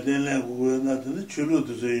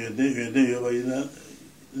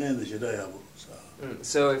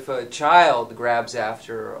 So if a child grabs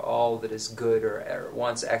after all that is good or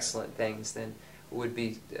wants excellent things, then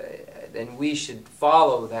we should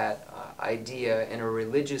follow that idea in a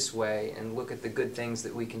religious way and look at the good things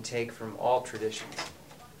that we can take from all traditions.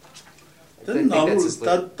 Then 나도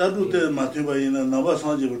때 마티바이나 나바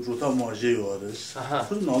상집을 주다 마제요레스.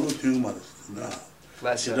 그 나도 튀고마레스.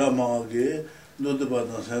 시라마게 너도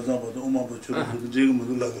받아 세상보다 엄마도 주로 지금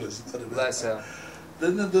모두라 그랬어. 라사.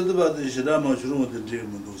 너도 받아 시라마 주로 모두 지금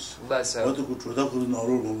모두스. 라사. 어디 그 주다 그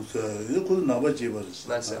나로 보면서 이거 나바 제버스.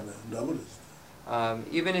 라사. 나버스.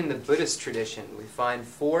 Even in the Buddhist tradition, we find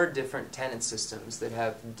 4 different tenet systems that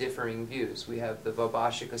have differing views. We have the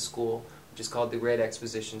Vaibhashika school, which is called the Great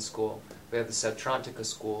Exposition School. We have the Sautrantika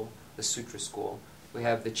school, the Sutra school. We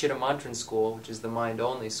have the Chittamantran school, which is the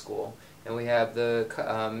mind-only school. And we have the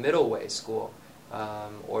Middle Way school,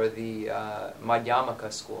 or the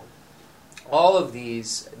Madhyamaka school. All of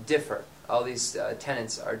these differ. All these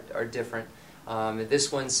tenets are different. This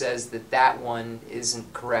one says that one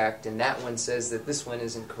isn't correct, and that one says that this one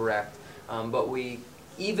isn't correct. But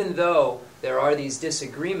even though there are these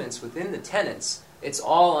disagreements within the tenets, it's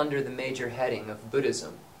all under the major heading of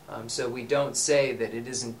Buddhism. So we don't say that it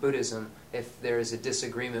isn't Buddhism if there is a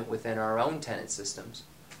disagreement within our own tenet systems.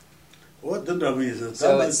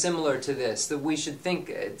 So it's similar to this, that we should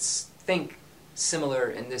think similar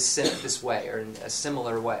in this way, or in a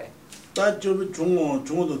similar way.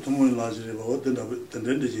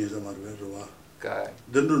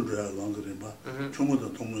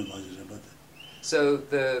 So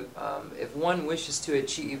if one wishes to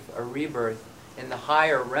achieve a rebirth in the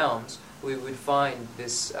higher realms, we would find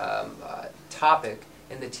this topic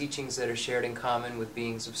in the teachings that are shared in common with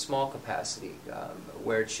beings of small capacity,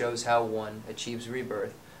 where it shows how one achieves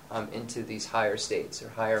rebirth into these higher states or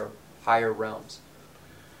higher realms.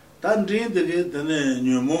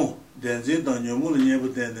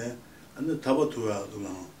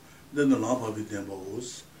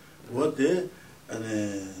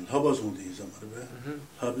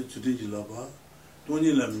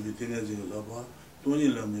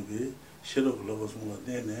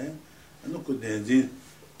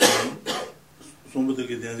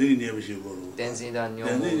 Tenzin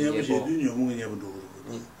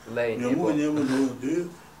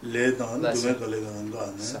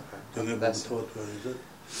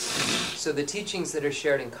So the teachings that are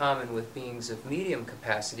shared in common with beings of medium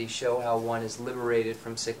capacity show how one is liberated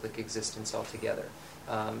from cyclic existence altogether.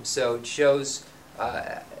 So it shows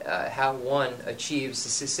how one achieves the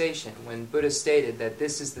cessation. When Buddha stated that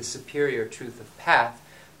this is the superior truth of path,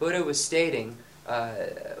 Buddha was stating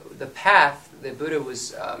the path that Buddha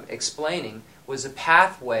was explaining was a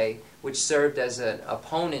pathway which served as an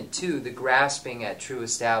opponent to the grasping at true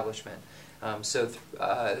establishment. So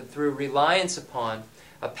through reliance upon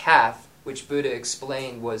a path which Buddha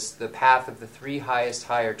explained was the path of the three highest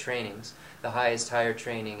higher trainings, the highest higher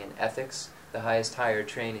training in ethics, the highest higher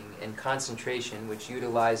training in concentration, which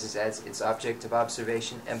utilizes as its object of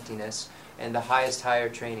observation emptiness, and the highest higher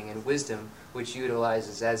training in wisdom, which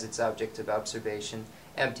utilizes as its object of observation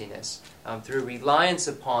emptiness. Through reliance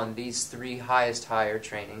upon these three highest higher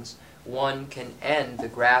trainings, one can end the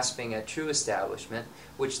grasping at true establishment,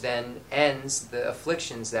 which then ends the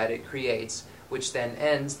afflictions that it creates, which then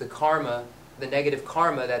ends the karma, the negative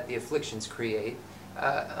karma that the afflictions create,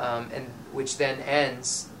 and which then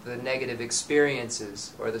ends the negative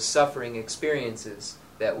experiences or the suffering experiences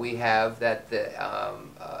that we have that the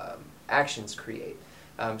actions create.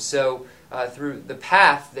 So through the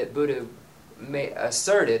path that Buddha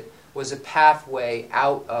asserted was a pathway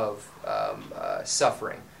out of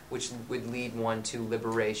suffering, which would lead one to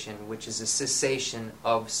liberation, which is a cessation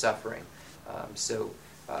of suffering. So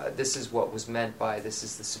this is what was meant by this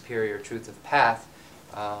is the superior truth of path,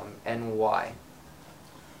 and why.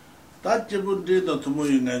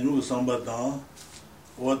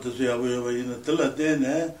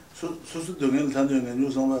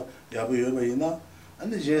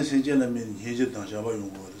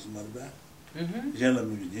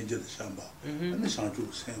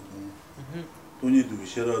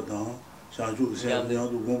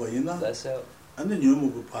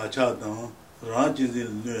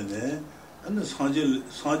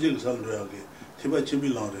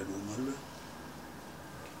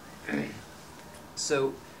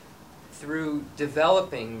 So, through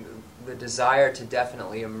developing the desire to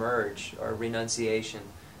definitely emerge, or renunciation,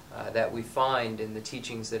 that we find in the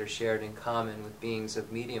teachings that are shared in common with beings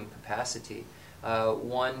of medium capacity,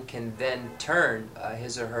 one can then turn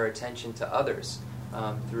his or her attention to others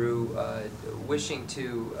through wishing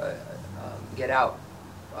to get out.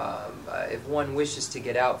 If one wishes to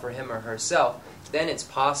get out for him or herself, then it's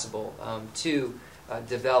possible to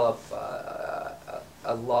develop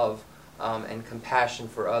a love and compassion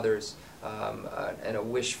for others, and a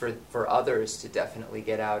wish for others to definitely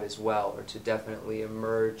get out as well, or to definitely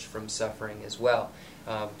emerge from suffering as well.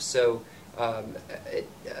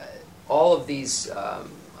 All of these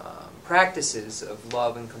practices of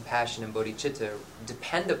love and compassion and bodhicitta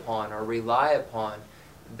depend upon or rely upon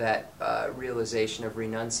that realization of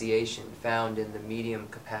renunciation found in the medium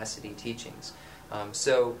capacity teachings.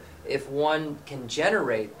 So if one can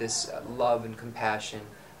generate this love and compassion,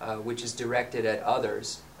 which is directed at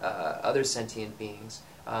others, other sentient beings,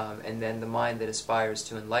 and then the mind that aspires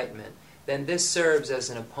to enlightenment, then this serves as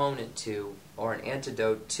an opponent to, or an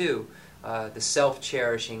antidote to, the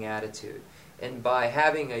self-cherishing attitude. And by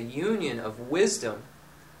having a union of wisdom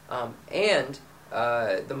and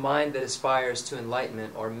the mind that aspires to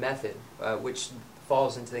enlightenment, or method, which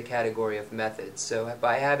falls into the category of method. So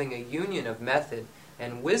by having a union of method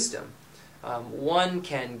and wisdom, one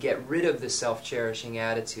can get rid of the self-cherishing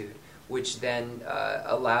attitude, which then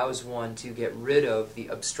allows one to get rid of the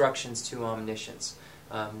obstructions to omniscience,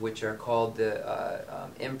 which are called the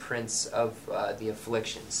imprints of the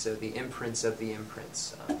afflictions. So the imprints of the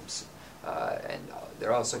imprints. And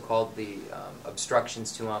they're also called the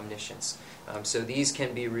obstructions to omniscience. So these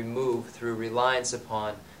can be removed through reliance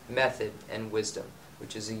upon method and wisdom,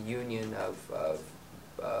 which is a union of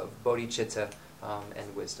bodhicitta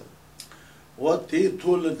and wisdom. What they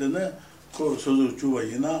told the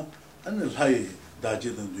안에 사이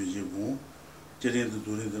다지던 뒤지고 제대로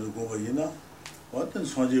돌리는 거 보이나 어떤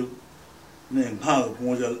사지 So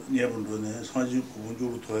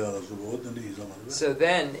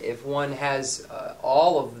then, if one has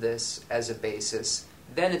all of this as a basis,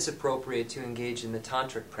 then it's appropriate to engage in the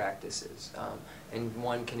tantric practices. And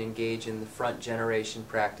one can engage in the front generation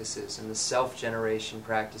practices and the self-generation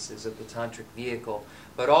practices of the tantric vehicle.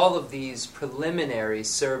 But all of these preliminaries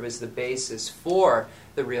serve as the basis for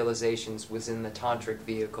the realizations within the tantric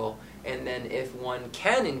vehicle. And then if one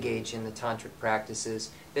can engage in the tantric practices,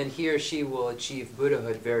 then he or she will achieve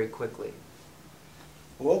Buddhahood very quickly.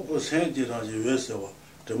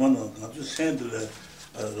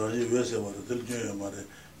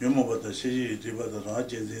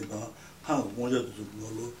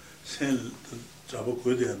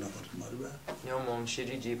 Nyomon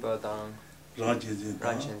Shirijipa Dang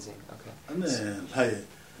Ranchenzin. Okay.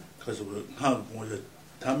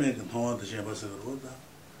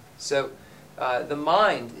 So the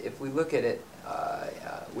mind, if we look at it,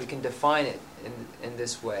 we can define it in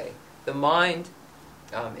this way. The mind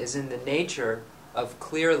is in the nature of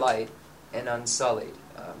clear light and unsullied,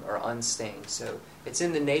 or unstained. So it's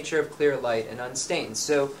in the nature of clear light and unstained.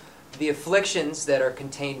 So the afflictions that are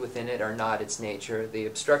contained within it are not its nature. The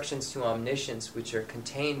obstructions to omniscience which are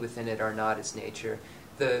contained within it are not its nature.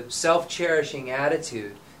 The self-cherishing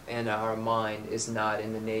attitude in our mind is not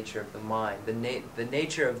in the nature of the mind. The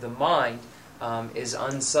nature of the mind is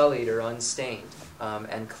unsullied or unstained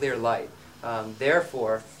and clear light.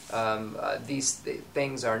 Therefore, these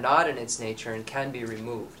things are not in its nature and can be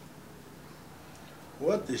removed.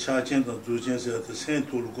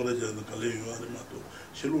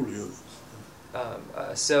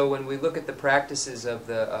 So when we look at the practices of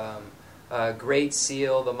the Great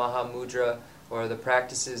Seal, the Mahamudra, or the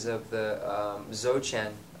practices of the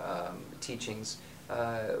Dzogchen teachings,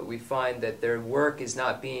 we find that their work is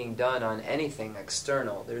not being done on anything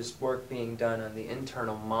external. There's work being done on the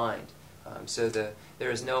internal mind. So there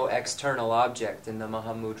is no external object in the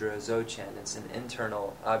Mahamudra Dzogchen. It's an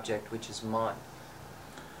internal object which is mind.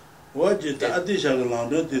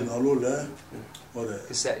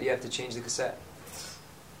 Cassette. You have to change the cassette.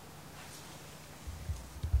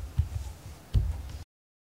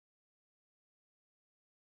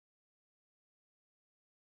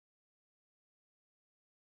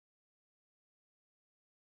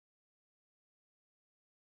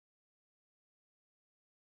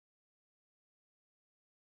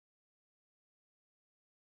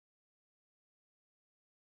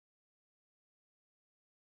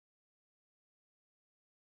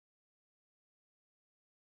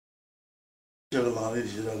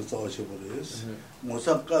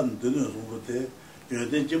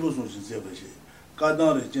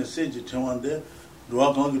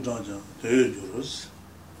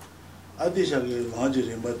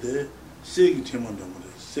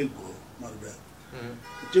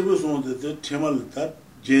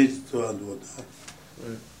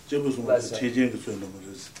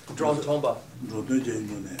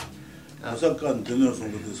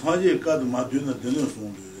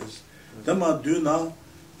 Dama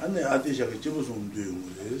ane adishaka jibusum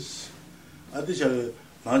duyumuris. Adishaka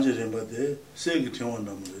lanjirimbade segi tiwan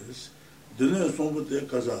namuris. Dune sombude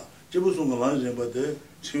kaza jibusum lanjirimbade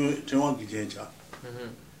tiwan ki jencha.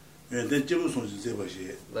 Yende jibusum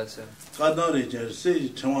zibashi. Kadari jen segi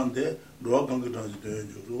tiwan de luwa kangitanji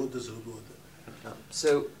duyunju.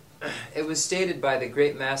 So it was stated by the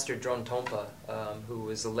great master Drontompa, who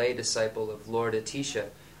was a lay disciple of Lord Atisha,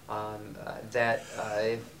 that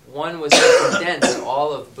if one was to condense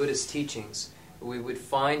all of Buddhist teachings, we would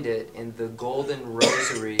find it in the golden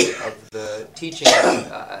rosary of the teachings,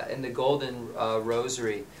 in the golden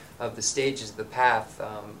rosary of the stages of the path,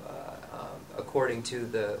 according to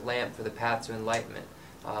the lamp for the path to enlightenment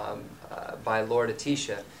by Lord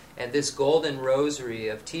Atisha. And this golden rosary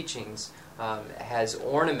of teachings has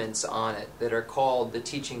ornaments on it that are called the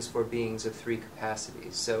teachings for beings of three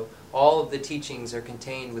capacities. So all of the teachings are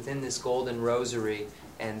contained within this golden rosary,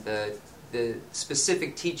 and the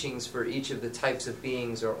specific teachings for each of the types of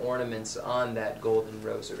beings are ornaments on that golden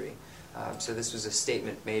rosary. So this was a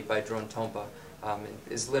statement made by Drontompa,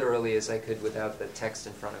 as literally as I could without the text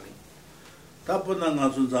in front of me.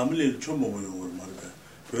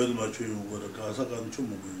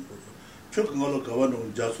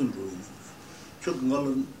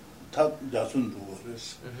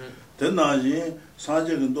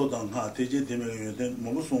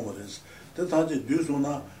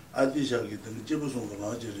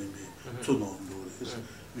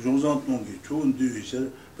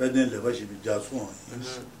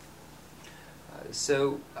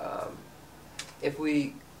 So, if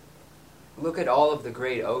we look at all of the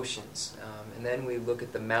great oceans, and then we look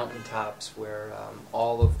at the mountaintops where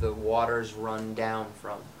all of the waters run down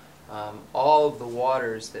from. All of the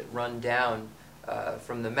waters that run down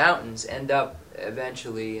from the mountains end up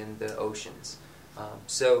eventually in the oceans.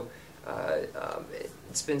 So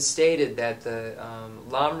it's been stated that the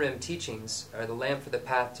Lamrim teachings, or the Lamp for the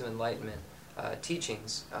Path to Enlightenment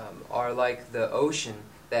teachings, are like the ocean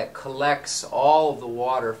that collects all of the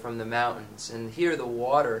water from the mountains. And here the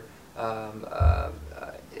water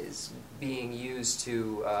is being used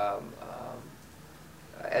to,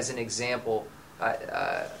 as an example,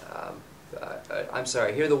 I'm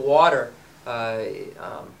sorry, here the water,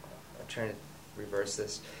 I'm trying to reverse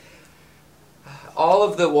this. All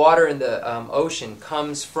of the water in the ocean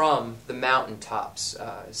comes from the mountaintops.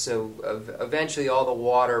 So eventually all the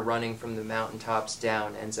water running from the mountaintops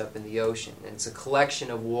down ends up in the ocean. And it's a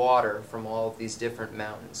collection of water from all of these different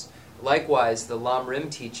mountains. Likewise, the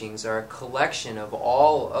Lamrim teachings are a collection of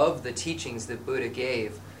all of the teachings that Buddha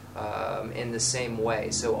gave in the same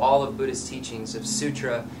way. So all of Buddha's teachings of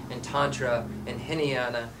Sutra and Tantra and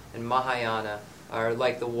Hinayana and Mahayana are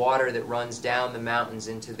like the water that runs down the mountains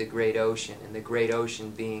into the great ocean, and the great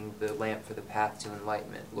ocean being the lamp for the path to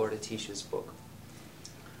enlightenment, Lord Atisha's book.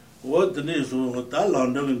 What the news was that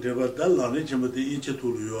London that London with the each to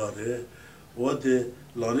you what the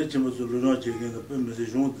London was in the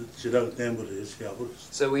Chirac temple is.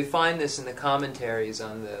 So we find this in the commentaries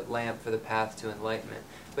on the lamp for the path to enlightenment.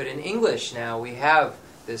 But in English now we have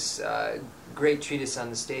this great treatise on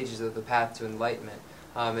the stages of the path to enlightenment.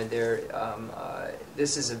 And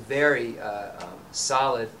this is a very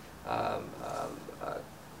solid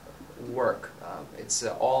work. It's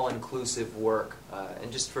an all-inclusive work.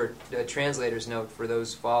 And just for a translator's note for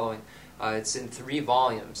those following, it's in 3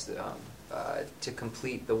 volumes to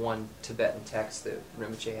complete the one Tibetan text that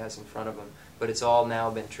Rinpoche has in front of him. But it's all now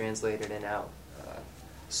been translated and out.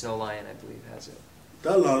 Snow Lion, I believe, has it.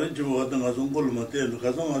 Dampa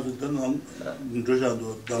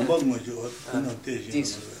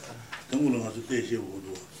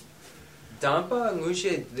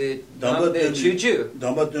ngushe the chuju.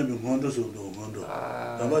 Dampa tembi hondo so do hondo.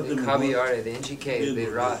 Dampa tembi kabiare the NGK the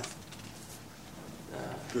ra.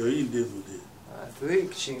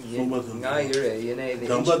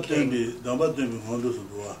 Dampa tembi hondo so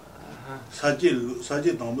do. Saji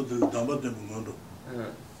dampa tembi hondo.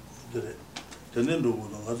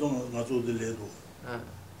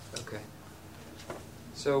 Okay.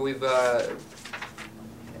 So we've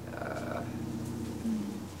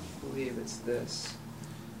believe it's this.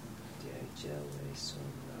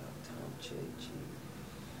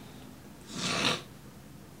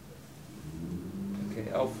 Okay,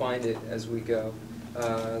 I'll find it as we go.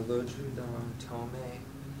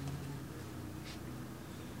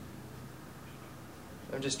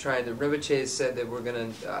 I'm just trying to. Rinpoche said that we're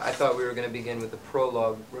going to. I thought we were going to begin with the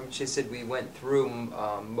prologue. Rinpoche said we went through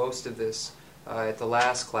most of this at the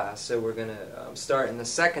last class, so we're going to start in the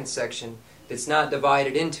second section. It's not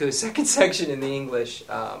divided into a second section in the English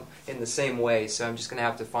in the same way, so I'm just going to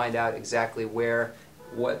have to find out exactly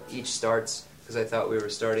what each starts, because I thought we were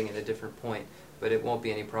starting at a different point, but it won't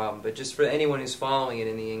be any problem. But just for anyone who's following it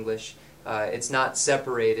in the English, it's not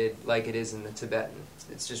separated like it is in the Tibetan.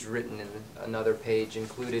 It's just written in another page,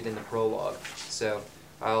 included in the prologue. So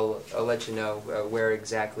I'll let you know where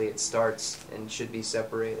exactly it starts and should be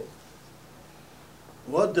separated.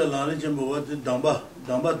 What the Lamrim, what the Dampa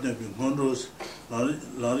tembi hondos,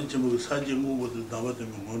 Lamrim saji mu with the Dampa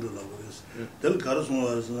tembi hondo lavers. Del Carson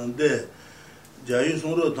was on there. Jayu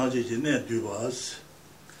Soro Taji ne dubas.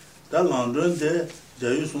 That London there,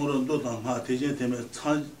 Jayu Soro do Tama teaching them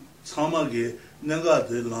Samagi Naga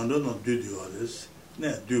the London of Dudualis.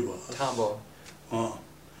 Ne duba. Tambo.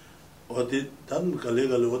 What did Tam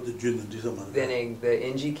Kalegal what the Jun and Disama? Then the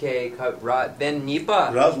NGK then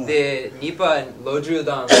Nipa the Nipa and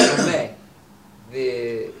Lodrudan Some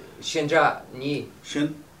the Shendra Ni.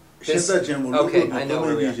 Okay, I know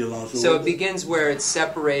where we are. So it begins where it's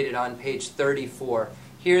separated on page 34.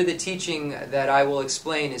 Here the teaching that I will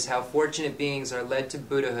explain is how fortunate beings are led to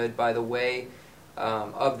Buddhahood by the way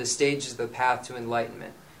of the stages of the path to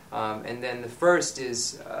enlightenment. And then the first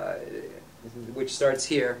is, which starts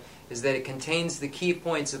here, is that it contains the key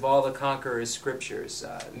points of all the conqueror's scriptures,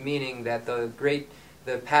 meaning that the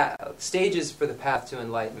stages for the path to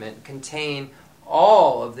enlightenment contain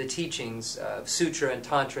all of the teachings of Sutra and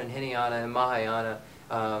Tantra and Hinayana and Mahayana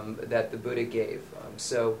that the Buddha gave.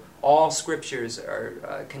 So all scriptures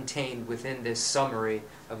are contained within this summary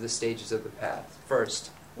of the stages of the path.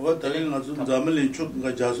 First. So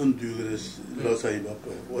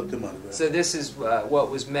this is what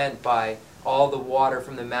was meant by all the water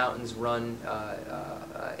from the mountains run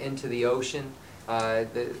into the ocean.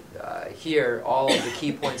 Here, all of the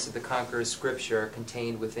key points of the Conqueror's scripture are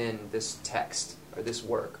contained within this text, or this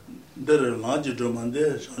work.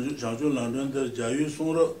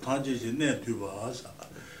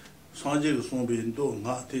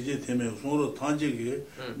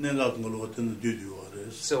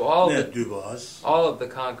 So all of the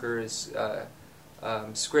Conqueror's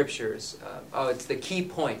scriptures, it's the key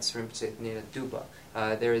points.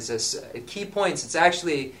 There is a key points.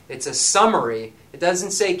 It's a summary. It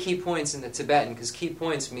doesn't say key points in the Tibetan because key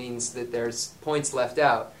points means that there's points left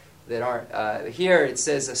out that aren't. Here it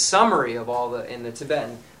says a summary of all the in the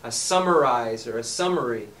Tibetan, a summarize or a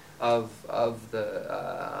summary of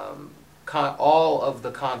all of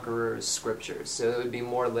the Conqueror's scriptures. So it would be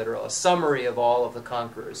more literal, a summary of all of the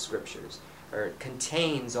Conqueror's scriptures, or it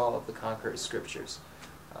contains all of the Conqueror's scriptures.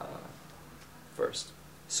 First,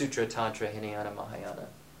 Sutra, Tantra, Hinayana, Mahayana.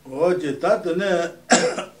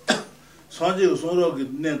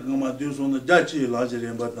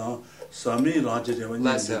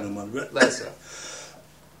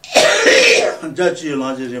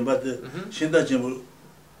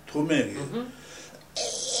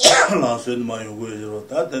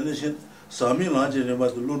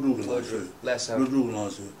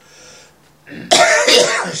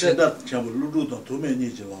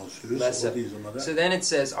 So then it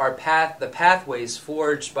says, the pathways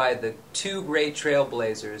forged by the two great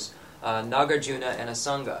trailblazers, Nagarjuna and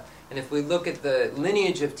Asanga. And if we look at the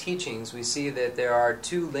lineage of teachings, we see that there are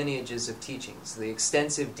two lineages of teachings. The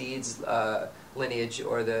extensive deeds lineage,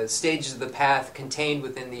 or the stages of the path contained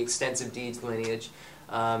within the extensive deeds lineage,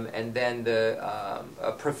 and then the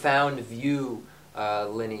profound view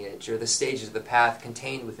lineage, or the stages of the path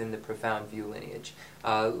contained within the profound view lineage.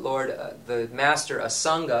 The master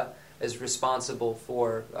Asanga is responsible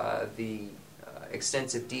for the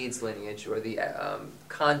extensive deeds lineage, or the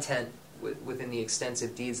content within the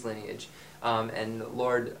extensive deeds lineage, and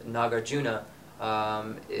Lord Nagarjuna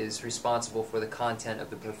is responsible for the content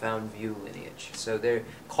of the profound view lineage. So they're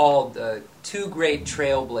called two great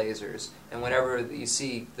trailblazers, and whenever you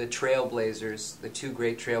see the trailblazers, the two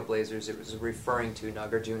great trailblazers, it was referring to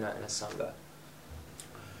Nagarjuna and Asanga.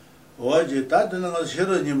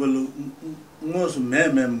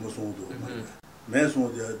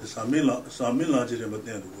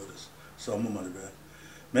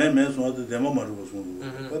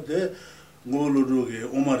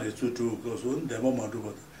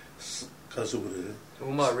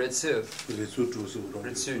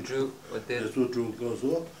 Ritsu Dru, what did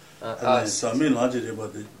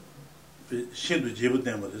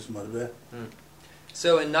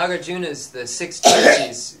So in Nagarjuna's, the 6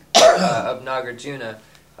 teachings of Nagarjuna,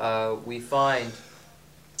 we find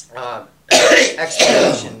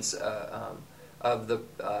explanations of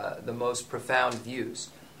the most profound views.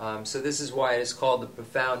 So this is why it is called the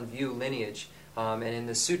profound view lineage. And in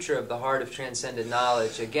the Sutra of the Heart of Transcendent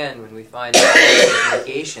Knowledge, again, when we find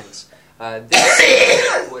negations,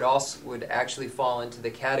 this would actually fall into the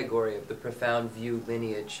category of the profound view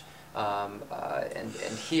lineage. And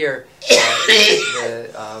here, the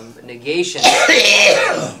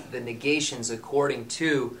negations according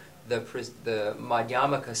to the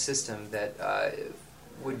Madhyamaka system that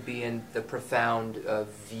would be in the profound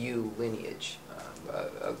view lineage,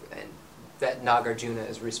 and that Nagarjuna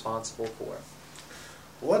is responsible for.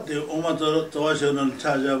 What the Omatawashan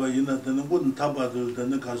Chajava in the wooden tabatu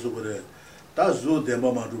than the Kasubare. That's Zoo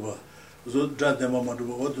Demamadruba. Zoo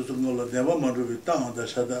Drademamadruba, what to know Demamadruba down the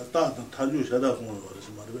Shada, and Taju Shadafun or his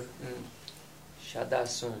mother.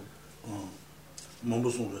 Shadasun.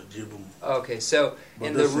 Okay, so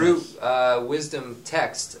in the root wisdom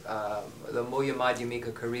text, the Moya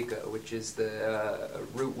Madhyamika Karika, which is the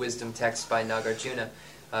root wisdom text by Nagarjuna,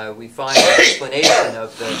 we find an explanation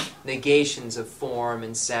of the negations of form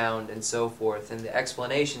and sound and so forth. And the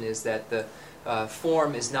explanation is that the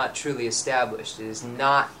form is not truly established. It is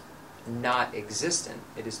not existent.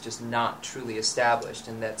 It is just not truly established.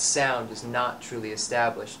 And that sound is not truly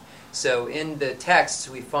established. So in the texts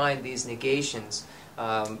we find these negations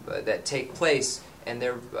that take place, and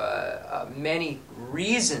there are many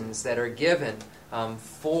reasons that are given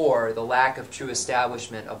for the lack of true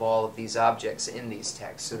establishment of all of these objects in these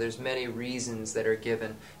texts. So there's many reasons that are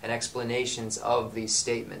given and explanations of these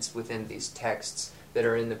statements within these texts that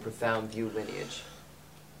are in the profound view lineage.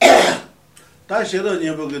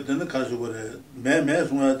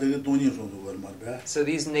 So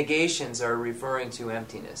these negations are referring to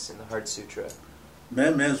emptiness in the Heart Sutra.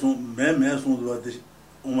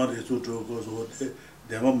 So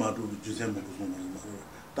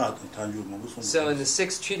in the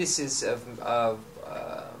 6 treatises of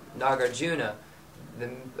Nagarjuna,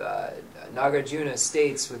 Nagarjuna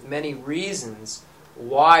states with many reasons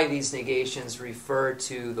why these negations refer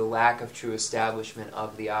to the lack of true establishment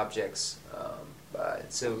of the objects.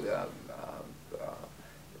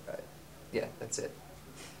 Yeah, that's it.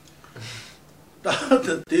 So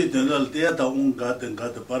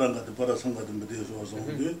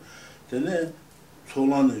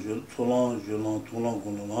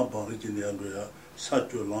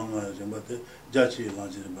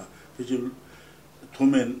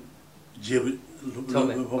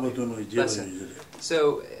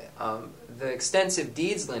the extensive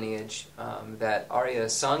deeds lineage that Arya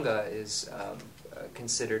Sangha is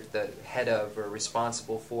considered the head of or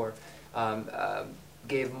responsible for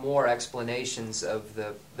gave more explanations of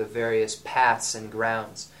the various paths and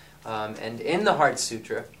grounds. And in the Heart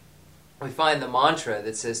Sutra, we find the mantra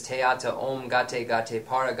that says Teata Om Gate Gate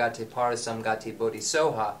Parasam Gate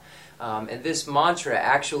Bodhisoha. And this mantra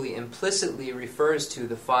actually implicitly refers to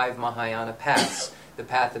the 5 Mahayana paths. The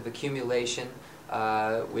path of accumulation,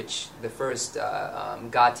 which the first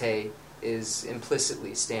Gate is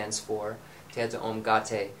implicitly stands for, Teata Om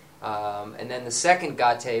Gate. And then the second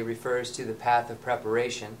Gate refers to the path of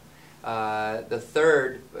preparation. The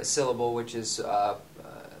third syllable, which is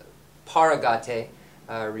Paragate,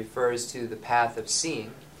 refers to the path of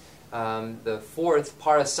seeing. The fourth,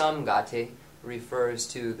 Parasamgate, refers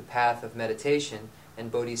to the path of meditation.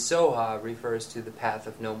 And Bodhisoha refers to the path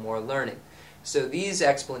of no more learning. So these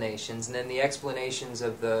explanations, and then the explanations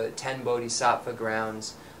of the 10 Bodhisattva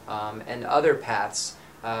grounds and other paths,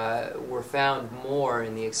 were found more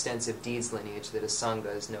in the extensive deeds lineage that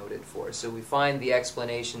Asanga is noted for. So we find the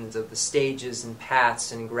explanations of the stages and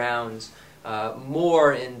paths and grounds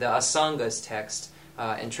more in the Asanga's text,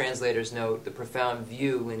 and translators note the profound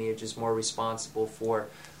view lineage is more responsible for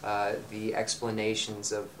the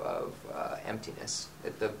explanations of emptiness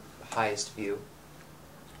at the highest view.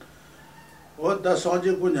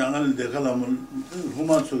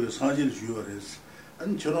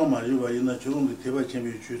 안 저런 말이 와 있나 저런 게 대바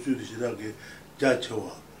재미 주주도 시작에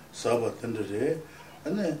자체와 사바 텐더제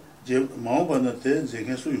안에 제 마음 받는데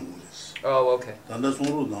제게 수용을 했어. Oh, okay. 단다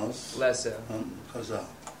손으로 나왔어. Lesser. 가자.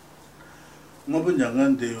 뭐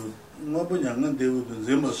분양한 대우도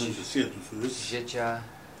제마선 시에도 수였어. Jitja.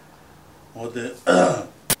 어데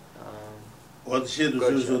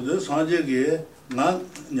어디에도 수였어. 산재게 난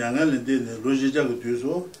양안인데 로지자가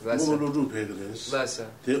뒤서 뭐로도 배그랬어.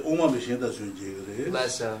 대 오마비신다 소리지 그래.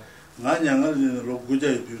 난 양안인데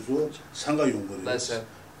로구자에 뒤서 상가 용거랬어.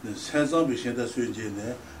 네, 세상비신다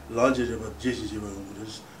소리지네. 라지르바 제시지바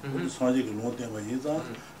용거랬어. 산재가 논때가 인자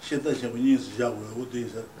시다 셔분이스 자고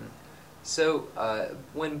어디서. So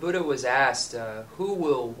when Buddha was asked, who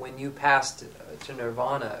will, when you passed to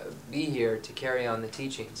nirvana, be here to carry on the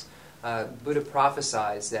teachings? Buddha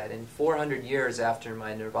prophesies that in 400 years after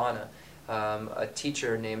my nirvana, a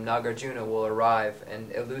teacher named Nagarjuna will arrive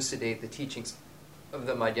and elucidate the teachings of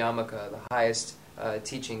the Madhyamaka, the highest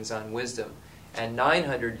teachings on wisdom. And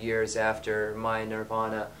 900 years after my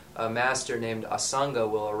nirvana, a master named Asanga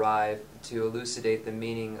will arrive to elucidate the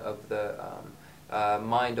meaning of the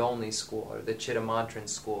mind-only school, or the Chittamantran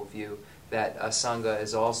school view that Asanga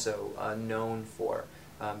is also known for.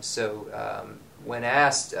 When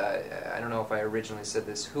asked, I don't know if I originally said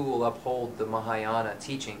this, who will uphold the Mahayana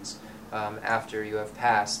teachings after you have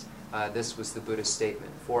passed, this was the Buddha's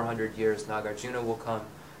statement. 400 years Nagarjuna will come,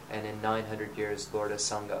 and in 900 years Lord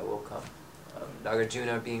Asanga will come.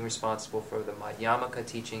 Nagarjuna being responsible for the Madhyamaka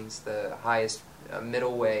teachings, the highest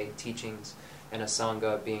middle way teachings, and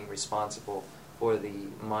Asanga being responsible for the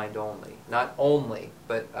mind only. Not only,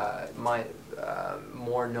 but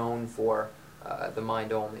more known for the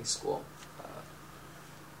mind only school.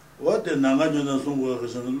 What the Nagajuna Sunga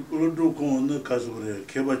is Uru Kon Kasure,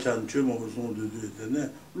 Kebachan Chemo Sundu,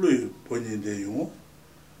 Louis Ponin de Yon,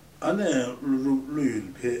 Anne Louis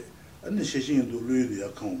Pay, and the Shishin to Louis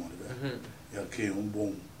Yakoma, Yakeon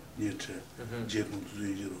Bon, Nietzsche, Jepun to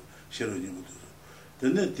Zero, Sheronim. The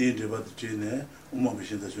net danger about the Jane,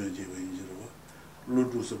 Umabish and the Swing in Zero,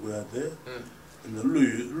 Ludu Sabuate, and the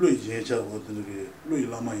Louis Jecha, what Louis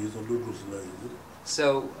Lama is a Ludus.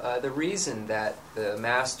 So the reason that the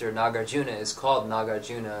master Nagarjuna is called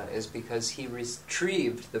Nagarjuna is because he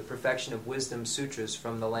retrieved the Perfection of Wisdom Sutras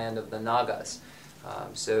from the land of the Nagas.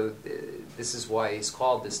 This is why he's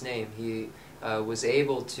called this name. He was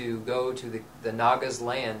able to go to the Nagas'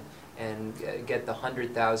 land and get the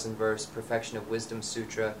 100,000 verse Perfection of Wisdom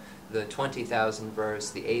Sutra, the 20,000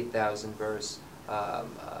 verse, the 8,000 verse,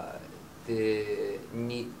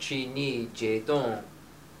 the Chi Ni Je Dong.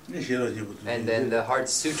 And then the Heart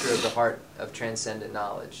Sutra of the Heart of Transcendent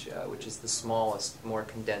Knowledge, which is the smallest, more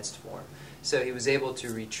condensed form. So he was able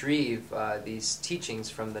to retrieve these teachings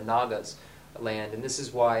from the Nagas land, and this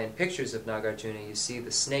is why in pictures of Nagarjuna you see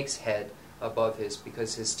the snake's head above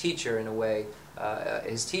because his teacher, in a way,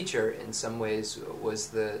 in some ways was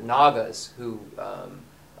the Nagas who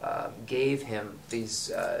gave him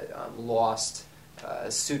these lost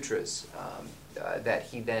sutras that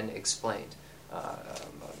he then explained.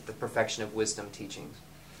 The perfection of wisdom teachings.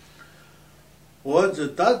 What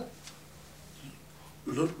that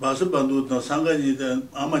Basabandu no Sangani then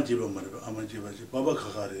Amajiba Baba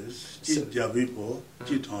Kakaris, Jabipo,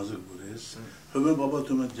 Chitanzik Buris, Lube Baba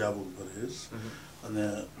Tuman Jabu Buris, and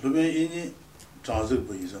Lube ini Tanzik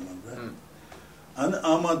Buizaman. And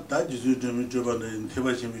Ama that is in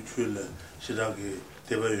Tebachimi Trilla, Shiraki,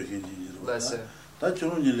 Tebayokin. That's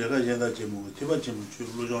only Legajanda Jemu, Tebachim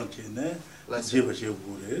Lujon Chine. Jiva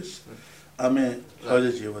Buddhist, Ame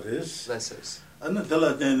Raja Jivaris, and the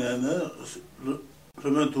Telatana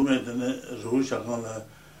Clement and Rushakana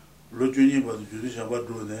Lujuni, but the judicial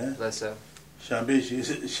Badrune, Chambe, she's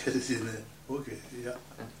in it. Okay, yeah.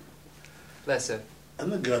 Lesser.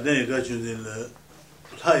 And the Garden got you in the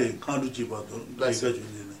high country Jibadon, got you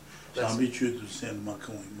in Chambe to send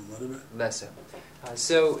Macon. Lesser.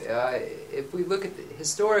 So, if we look at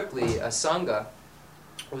historically, a Sangha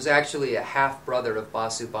was actually a half-brother of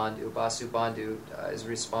Vasubandhu. Vasubandhu is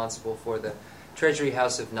responsible for the Treasury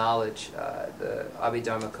House of Knowledge, the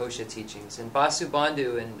Abhidharma Kosha teachings. And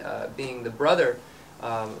Vasubandhu, being the brother,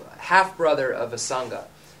 half-brother of a Sangha.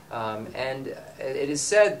 And it is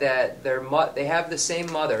said that they have the same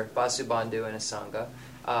mother, Vasubandhu and a Sangha,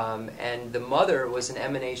 and the mother was an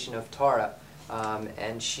emanation of Tara.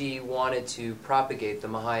 And she wanted to propagate the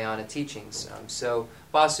Mahayana teachings. So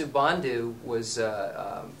Vasubandhu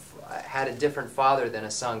had a different father than a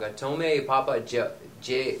Sangha. Tome Papa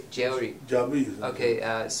Jauri.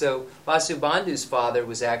 Okay, so Vasubandhu's father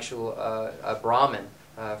was actually a Brahmin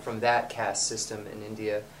from that caste system in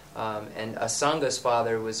India, and a Sangha's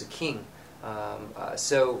father was a king.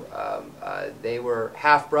 So they were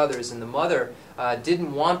half-brothers, and the mother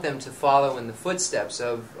didn't want them to follow in the footsteps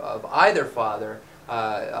of either father.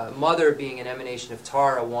 Mother, being an emanation of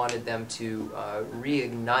Tara, wanted them to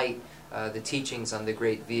reignite the teachings on the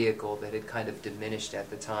great vehicle that had kind of diminished at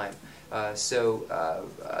the time. So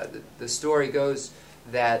the story goes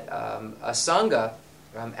that a Sangha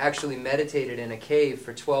actually meditated in a cave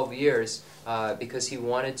for 12 years because he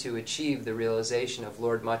wanted to achieve the realization of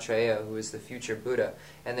Lord Maitreya, who is the future Buddha.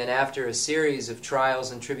 And then after a series of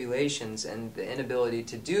trials and tribulations and the inability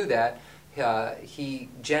to do that, he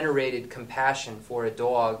generated compassion for a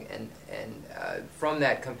dog, and from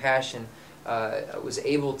that compassion was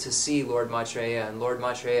able to see Lord Maitreya. And Lord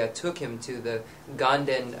Maitreya took him to the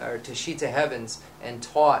Ganden, or Tashita heavens, and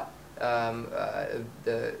taught the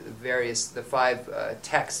five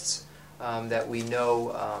texts that we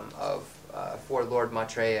know of for Lord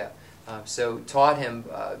Maitreya. So taught him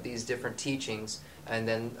these different teachings, and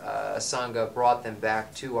then Sangha brought them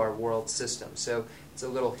back to our world system. So it's a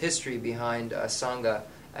little history behind Sangha,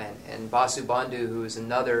 and Vasubandhu, who is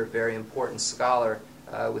another very important scholar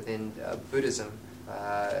within Buddhism,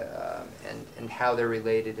 and how they're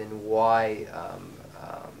related and why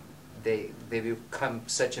they become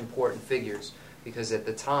such important figures, because at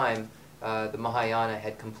the time the Mahayana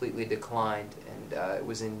had completely declined, and it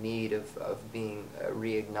was in need of being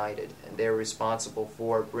reignited, and they're responsible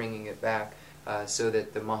for bringing it back so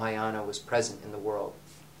that the Mahayana was present in the world.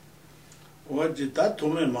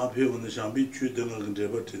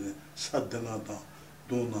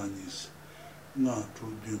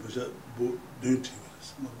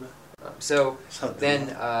 So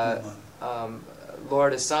then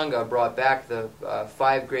Lord Asanga brought back the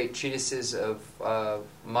five great treatises of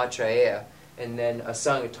Maitreya, and then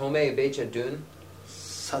Asanga Tome Becha Dun.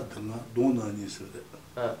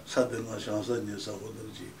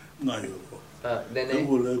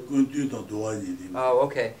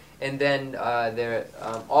 Okay. And then they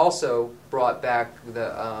also brought back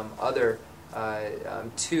the other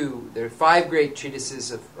two. There are five great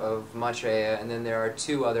treatises of Maitreya, and then there are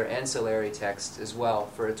two other ancillary texts as well,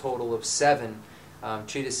 for a total of 7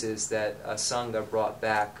 treatises that Sangha brought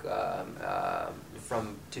back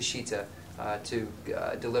from Tashita to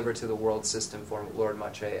deliver to the world system for Lord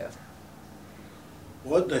Maitreya.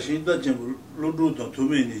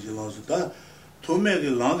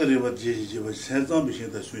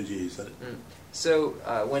 So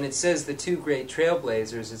when it says the two great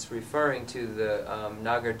trailblazers, it's referring to the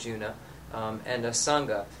Nagarjuna and a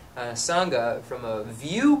Sangha. Sangha, from a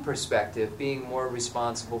view perspective, being more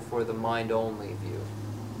responsible for the mind-only view.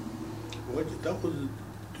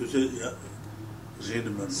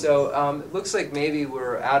 So it looks like maybe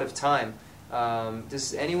we're out of time.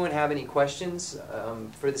 Does anyone have any questions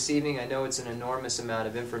for this evening? I know it's an enormous amount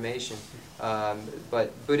of information,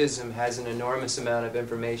 but Buddhism has an enormous amount of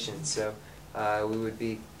information, so we would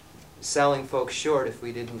be selling folks short if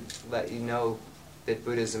we didn't let you know that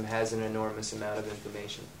Buddhism has an enormous amount of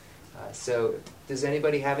information. So does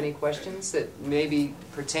anybody have any questions that maybe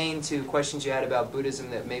pertain to questions you had about Buddhism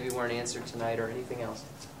that maybe weren't answered tonight or anything else?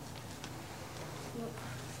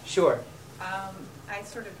 Sure. I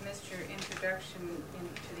sort of missed your introduction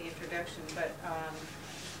to the introduction, but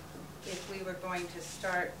if we were going to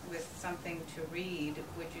start with something to read,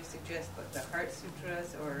 would you suggest the Heart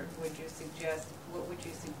Sutras, or what would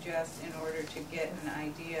you suggest in order to get an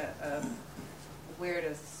idea of where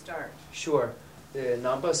to start? Sure. The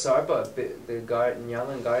Nampa Sarpa, the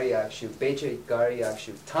Nyalan Gariyakshu, Beche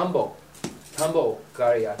Gariyakshu, Tambo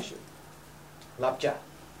Gariyakshu, Lapja.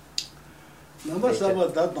 Nampa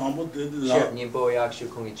Sarpa, that Nampa did Nimbo Yakshu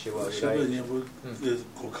Kongichiwa. Nimbo is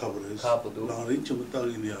Kokabres. Lamrim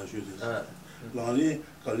Chimutag in the Ashes. Lamrim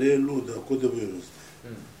Kale Lu, the Kudabius.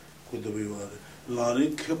 Kudabiwar.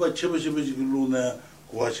 Lamrim Kiba Chibachibic Luna,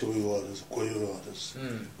 Guachibi waters, Koyo waters.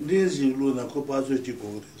 Ninzi Luna, Kopazo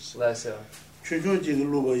Chikoris. Lasso.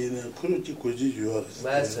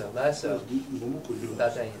 Lasso.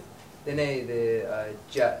 Then the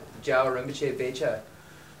Jiao Rinpoche Becha.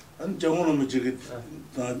 And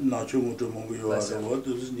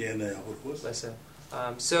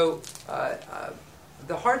so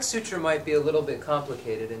the Heart Sutra might be a little bit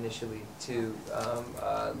complicated initially to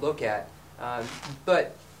look at,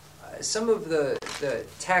 but some of the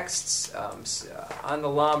texts on the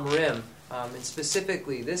Lamrim, and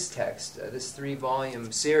specifically this text, this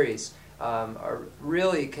 3-volume series,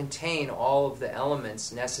 really contain all of the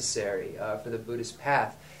elements necessary for the Buddhist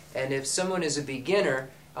path. And if someone is a beginner,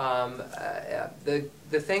 the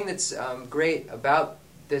thing that's great about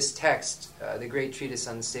this text, the great treatise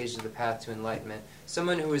on the stages of the path to enlightenment,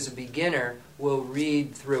 someone who is a beginner will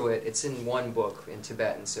read through it. It's in one book in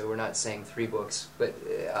Tibetan, so we're not saying 3 books, but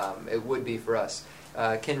it would be for us.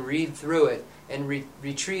 Can read through it and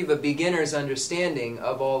retrieve a beginner's understanding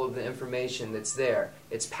of all of the information that's there.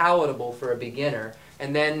 It's palatable for a beginner.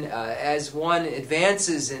 And then as one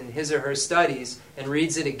advances in his or her studies and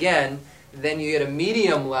reads it again, then you get a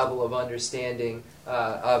medium level of understanding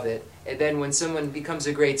of it. And then when someone becomes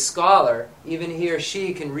a great scholar, even he or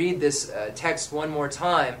she can read this text one more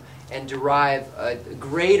time and derive a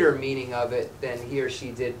greater meaning of it than he or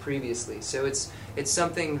she did previously. So it's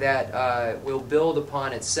something that will build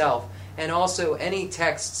upon itself. And also any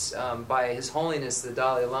texts by His Holiness the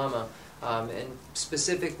Dalai Lama, and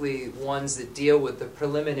specifically ones that deal with the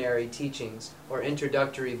preliminary teachings or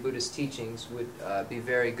introductory Buddhist teachings would be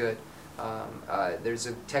very good. There's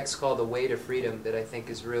a text called The Way to Freedom that I think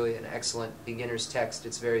is really an excellent beginner's text.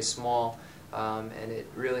 It's very small, and it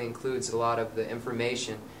really includes a lot of the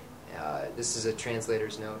information. This is a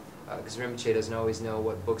translator's note, because Rinpoche doesn't always know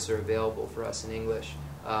what books are available for us in English.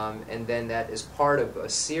 And then that is part of a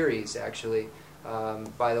series, actually,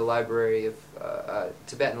 by the Library of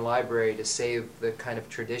Tibetan Library to save the kind of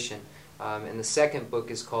tradition. And the second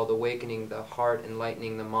book is called Awakening the Heart,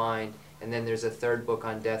 Enlightening the Mind. And then there's a third book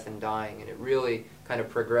on death and dying, and it really kind of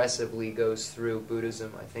progressively goes through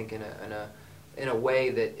Buddhism. I think in a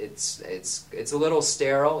way that it's a little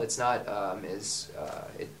sterile. It's not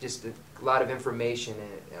just a lot of information in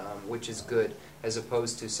it, which is good, as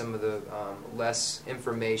opposed to some of the less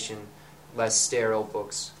information, less sterile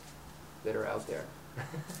books that are out there.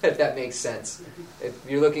 If that makes sense. If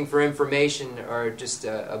you're looking for information or just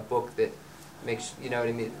a book that makes, you know what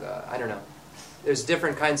I mean? I don't know. There's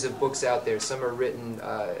different kinds of books out there. Some are written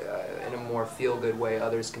in a more feel-good way.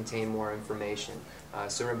 Others contain more information.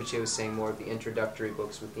 So Rinpoche was saying more of the introductory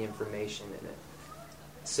books with the information in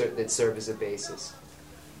it that serve as a basis.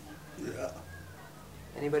 Yeah.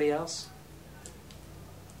 Anybody else?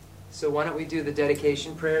 So why don't we do the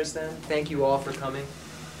dedication prayers then? Thank you all for coming.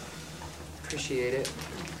 Appreciate it.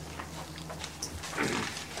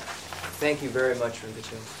 Thank you very much,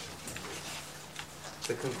 Rinpoche.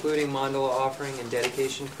 The concluding mandala offering and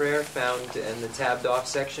dedication prayer found in the tabbed off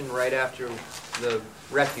section right after the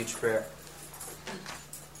refuge prayer.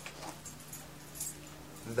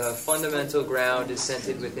 The fundamental ground is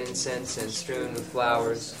scented with incense and strewn with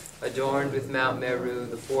flowers, adorned with Mount Meru,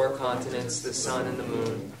 the 4 continents, the sun and the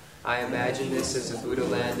moon. I imagine this as a Buddha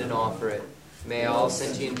land and offer it. May all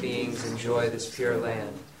sentient beings enjoy this pure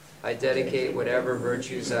land. I dedicate whatever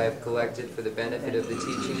virtues I have collected for the benefit of the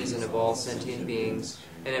teachings and of all sentient beings,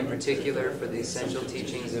 and in particular for the essential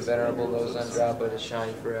teachings of Venerable Lobsang Drakpa to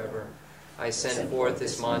shine forever. I send forth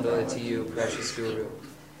this mandala to you, precious Guru,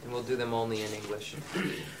 and we'll do them only in English.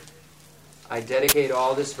 I dedicate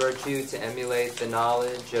all this virtue to emulate the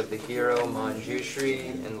knowledge of the hero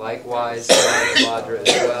Manjushri, and likewise Mahayabhadra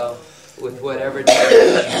as well, with whatever deity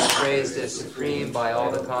is praised as supreme by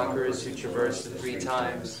all the conquerors who traverse the 3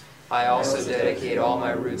 times. I also dedicate all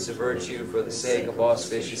my roots of virtue for the sake of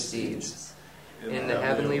auspicious deeds. In the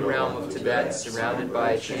heavenly realm of Tibet, surrounded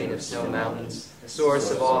by a chain of snow mountains, the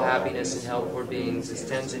source of all happiness and health for beings is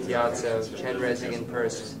Tenzin Gyatso, Chenrezig in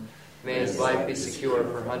person. May his life be secure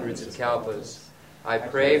for hundreds of kalpas. I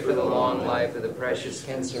pray for the long life of the precious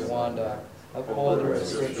Khensur Wanda, upholder of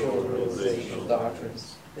scriptural rules and ancient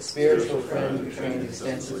doctrines, a spiritual friend who trained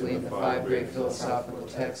extensively in the 5 great philosophical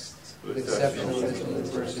texts with exceptional wisdom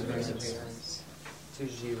and perseverance.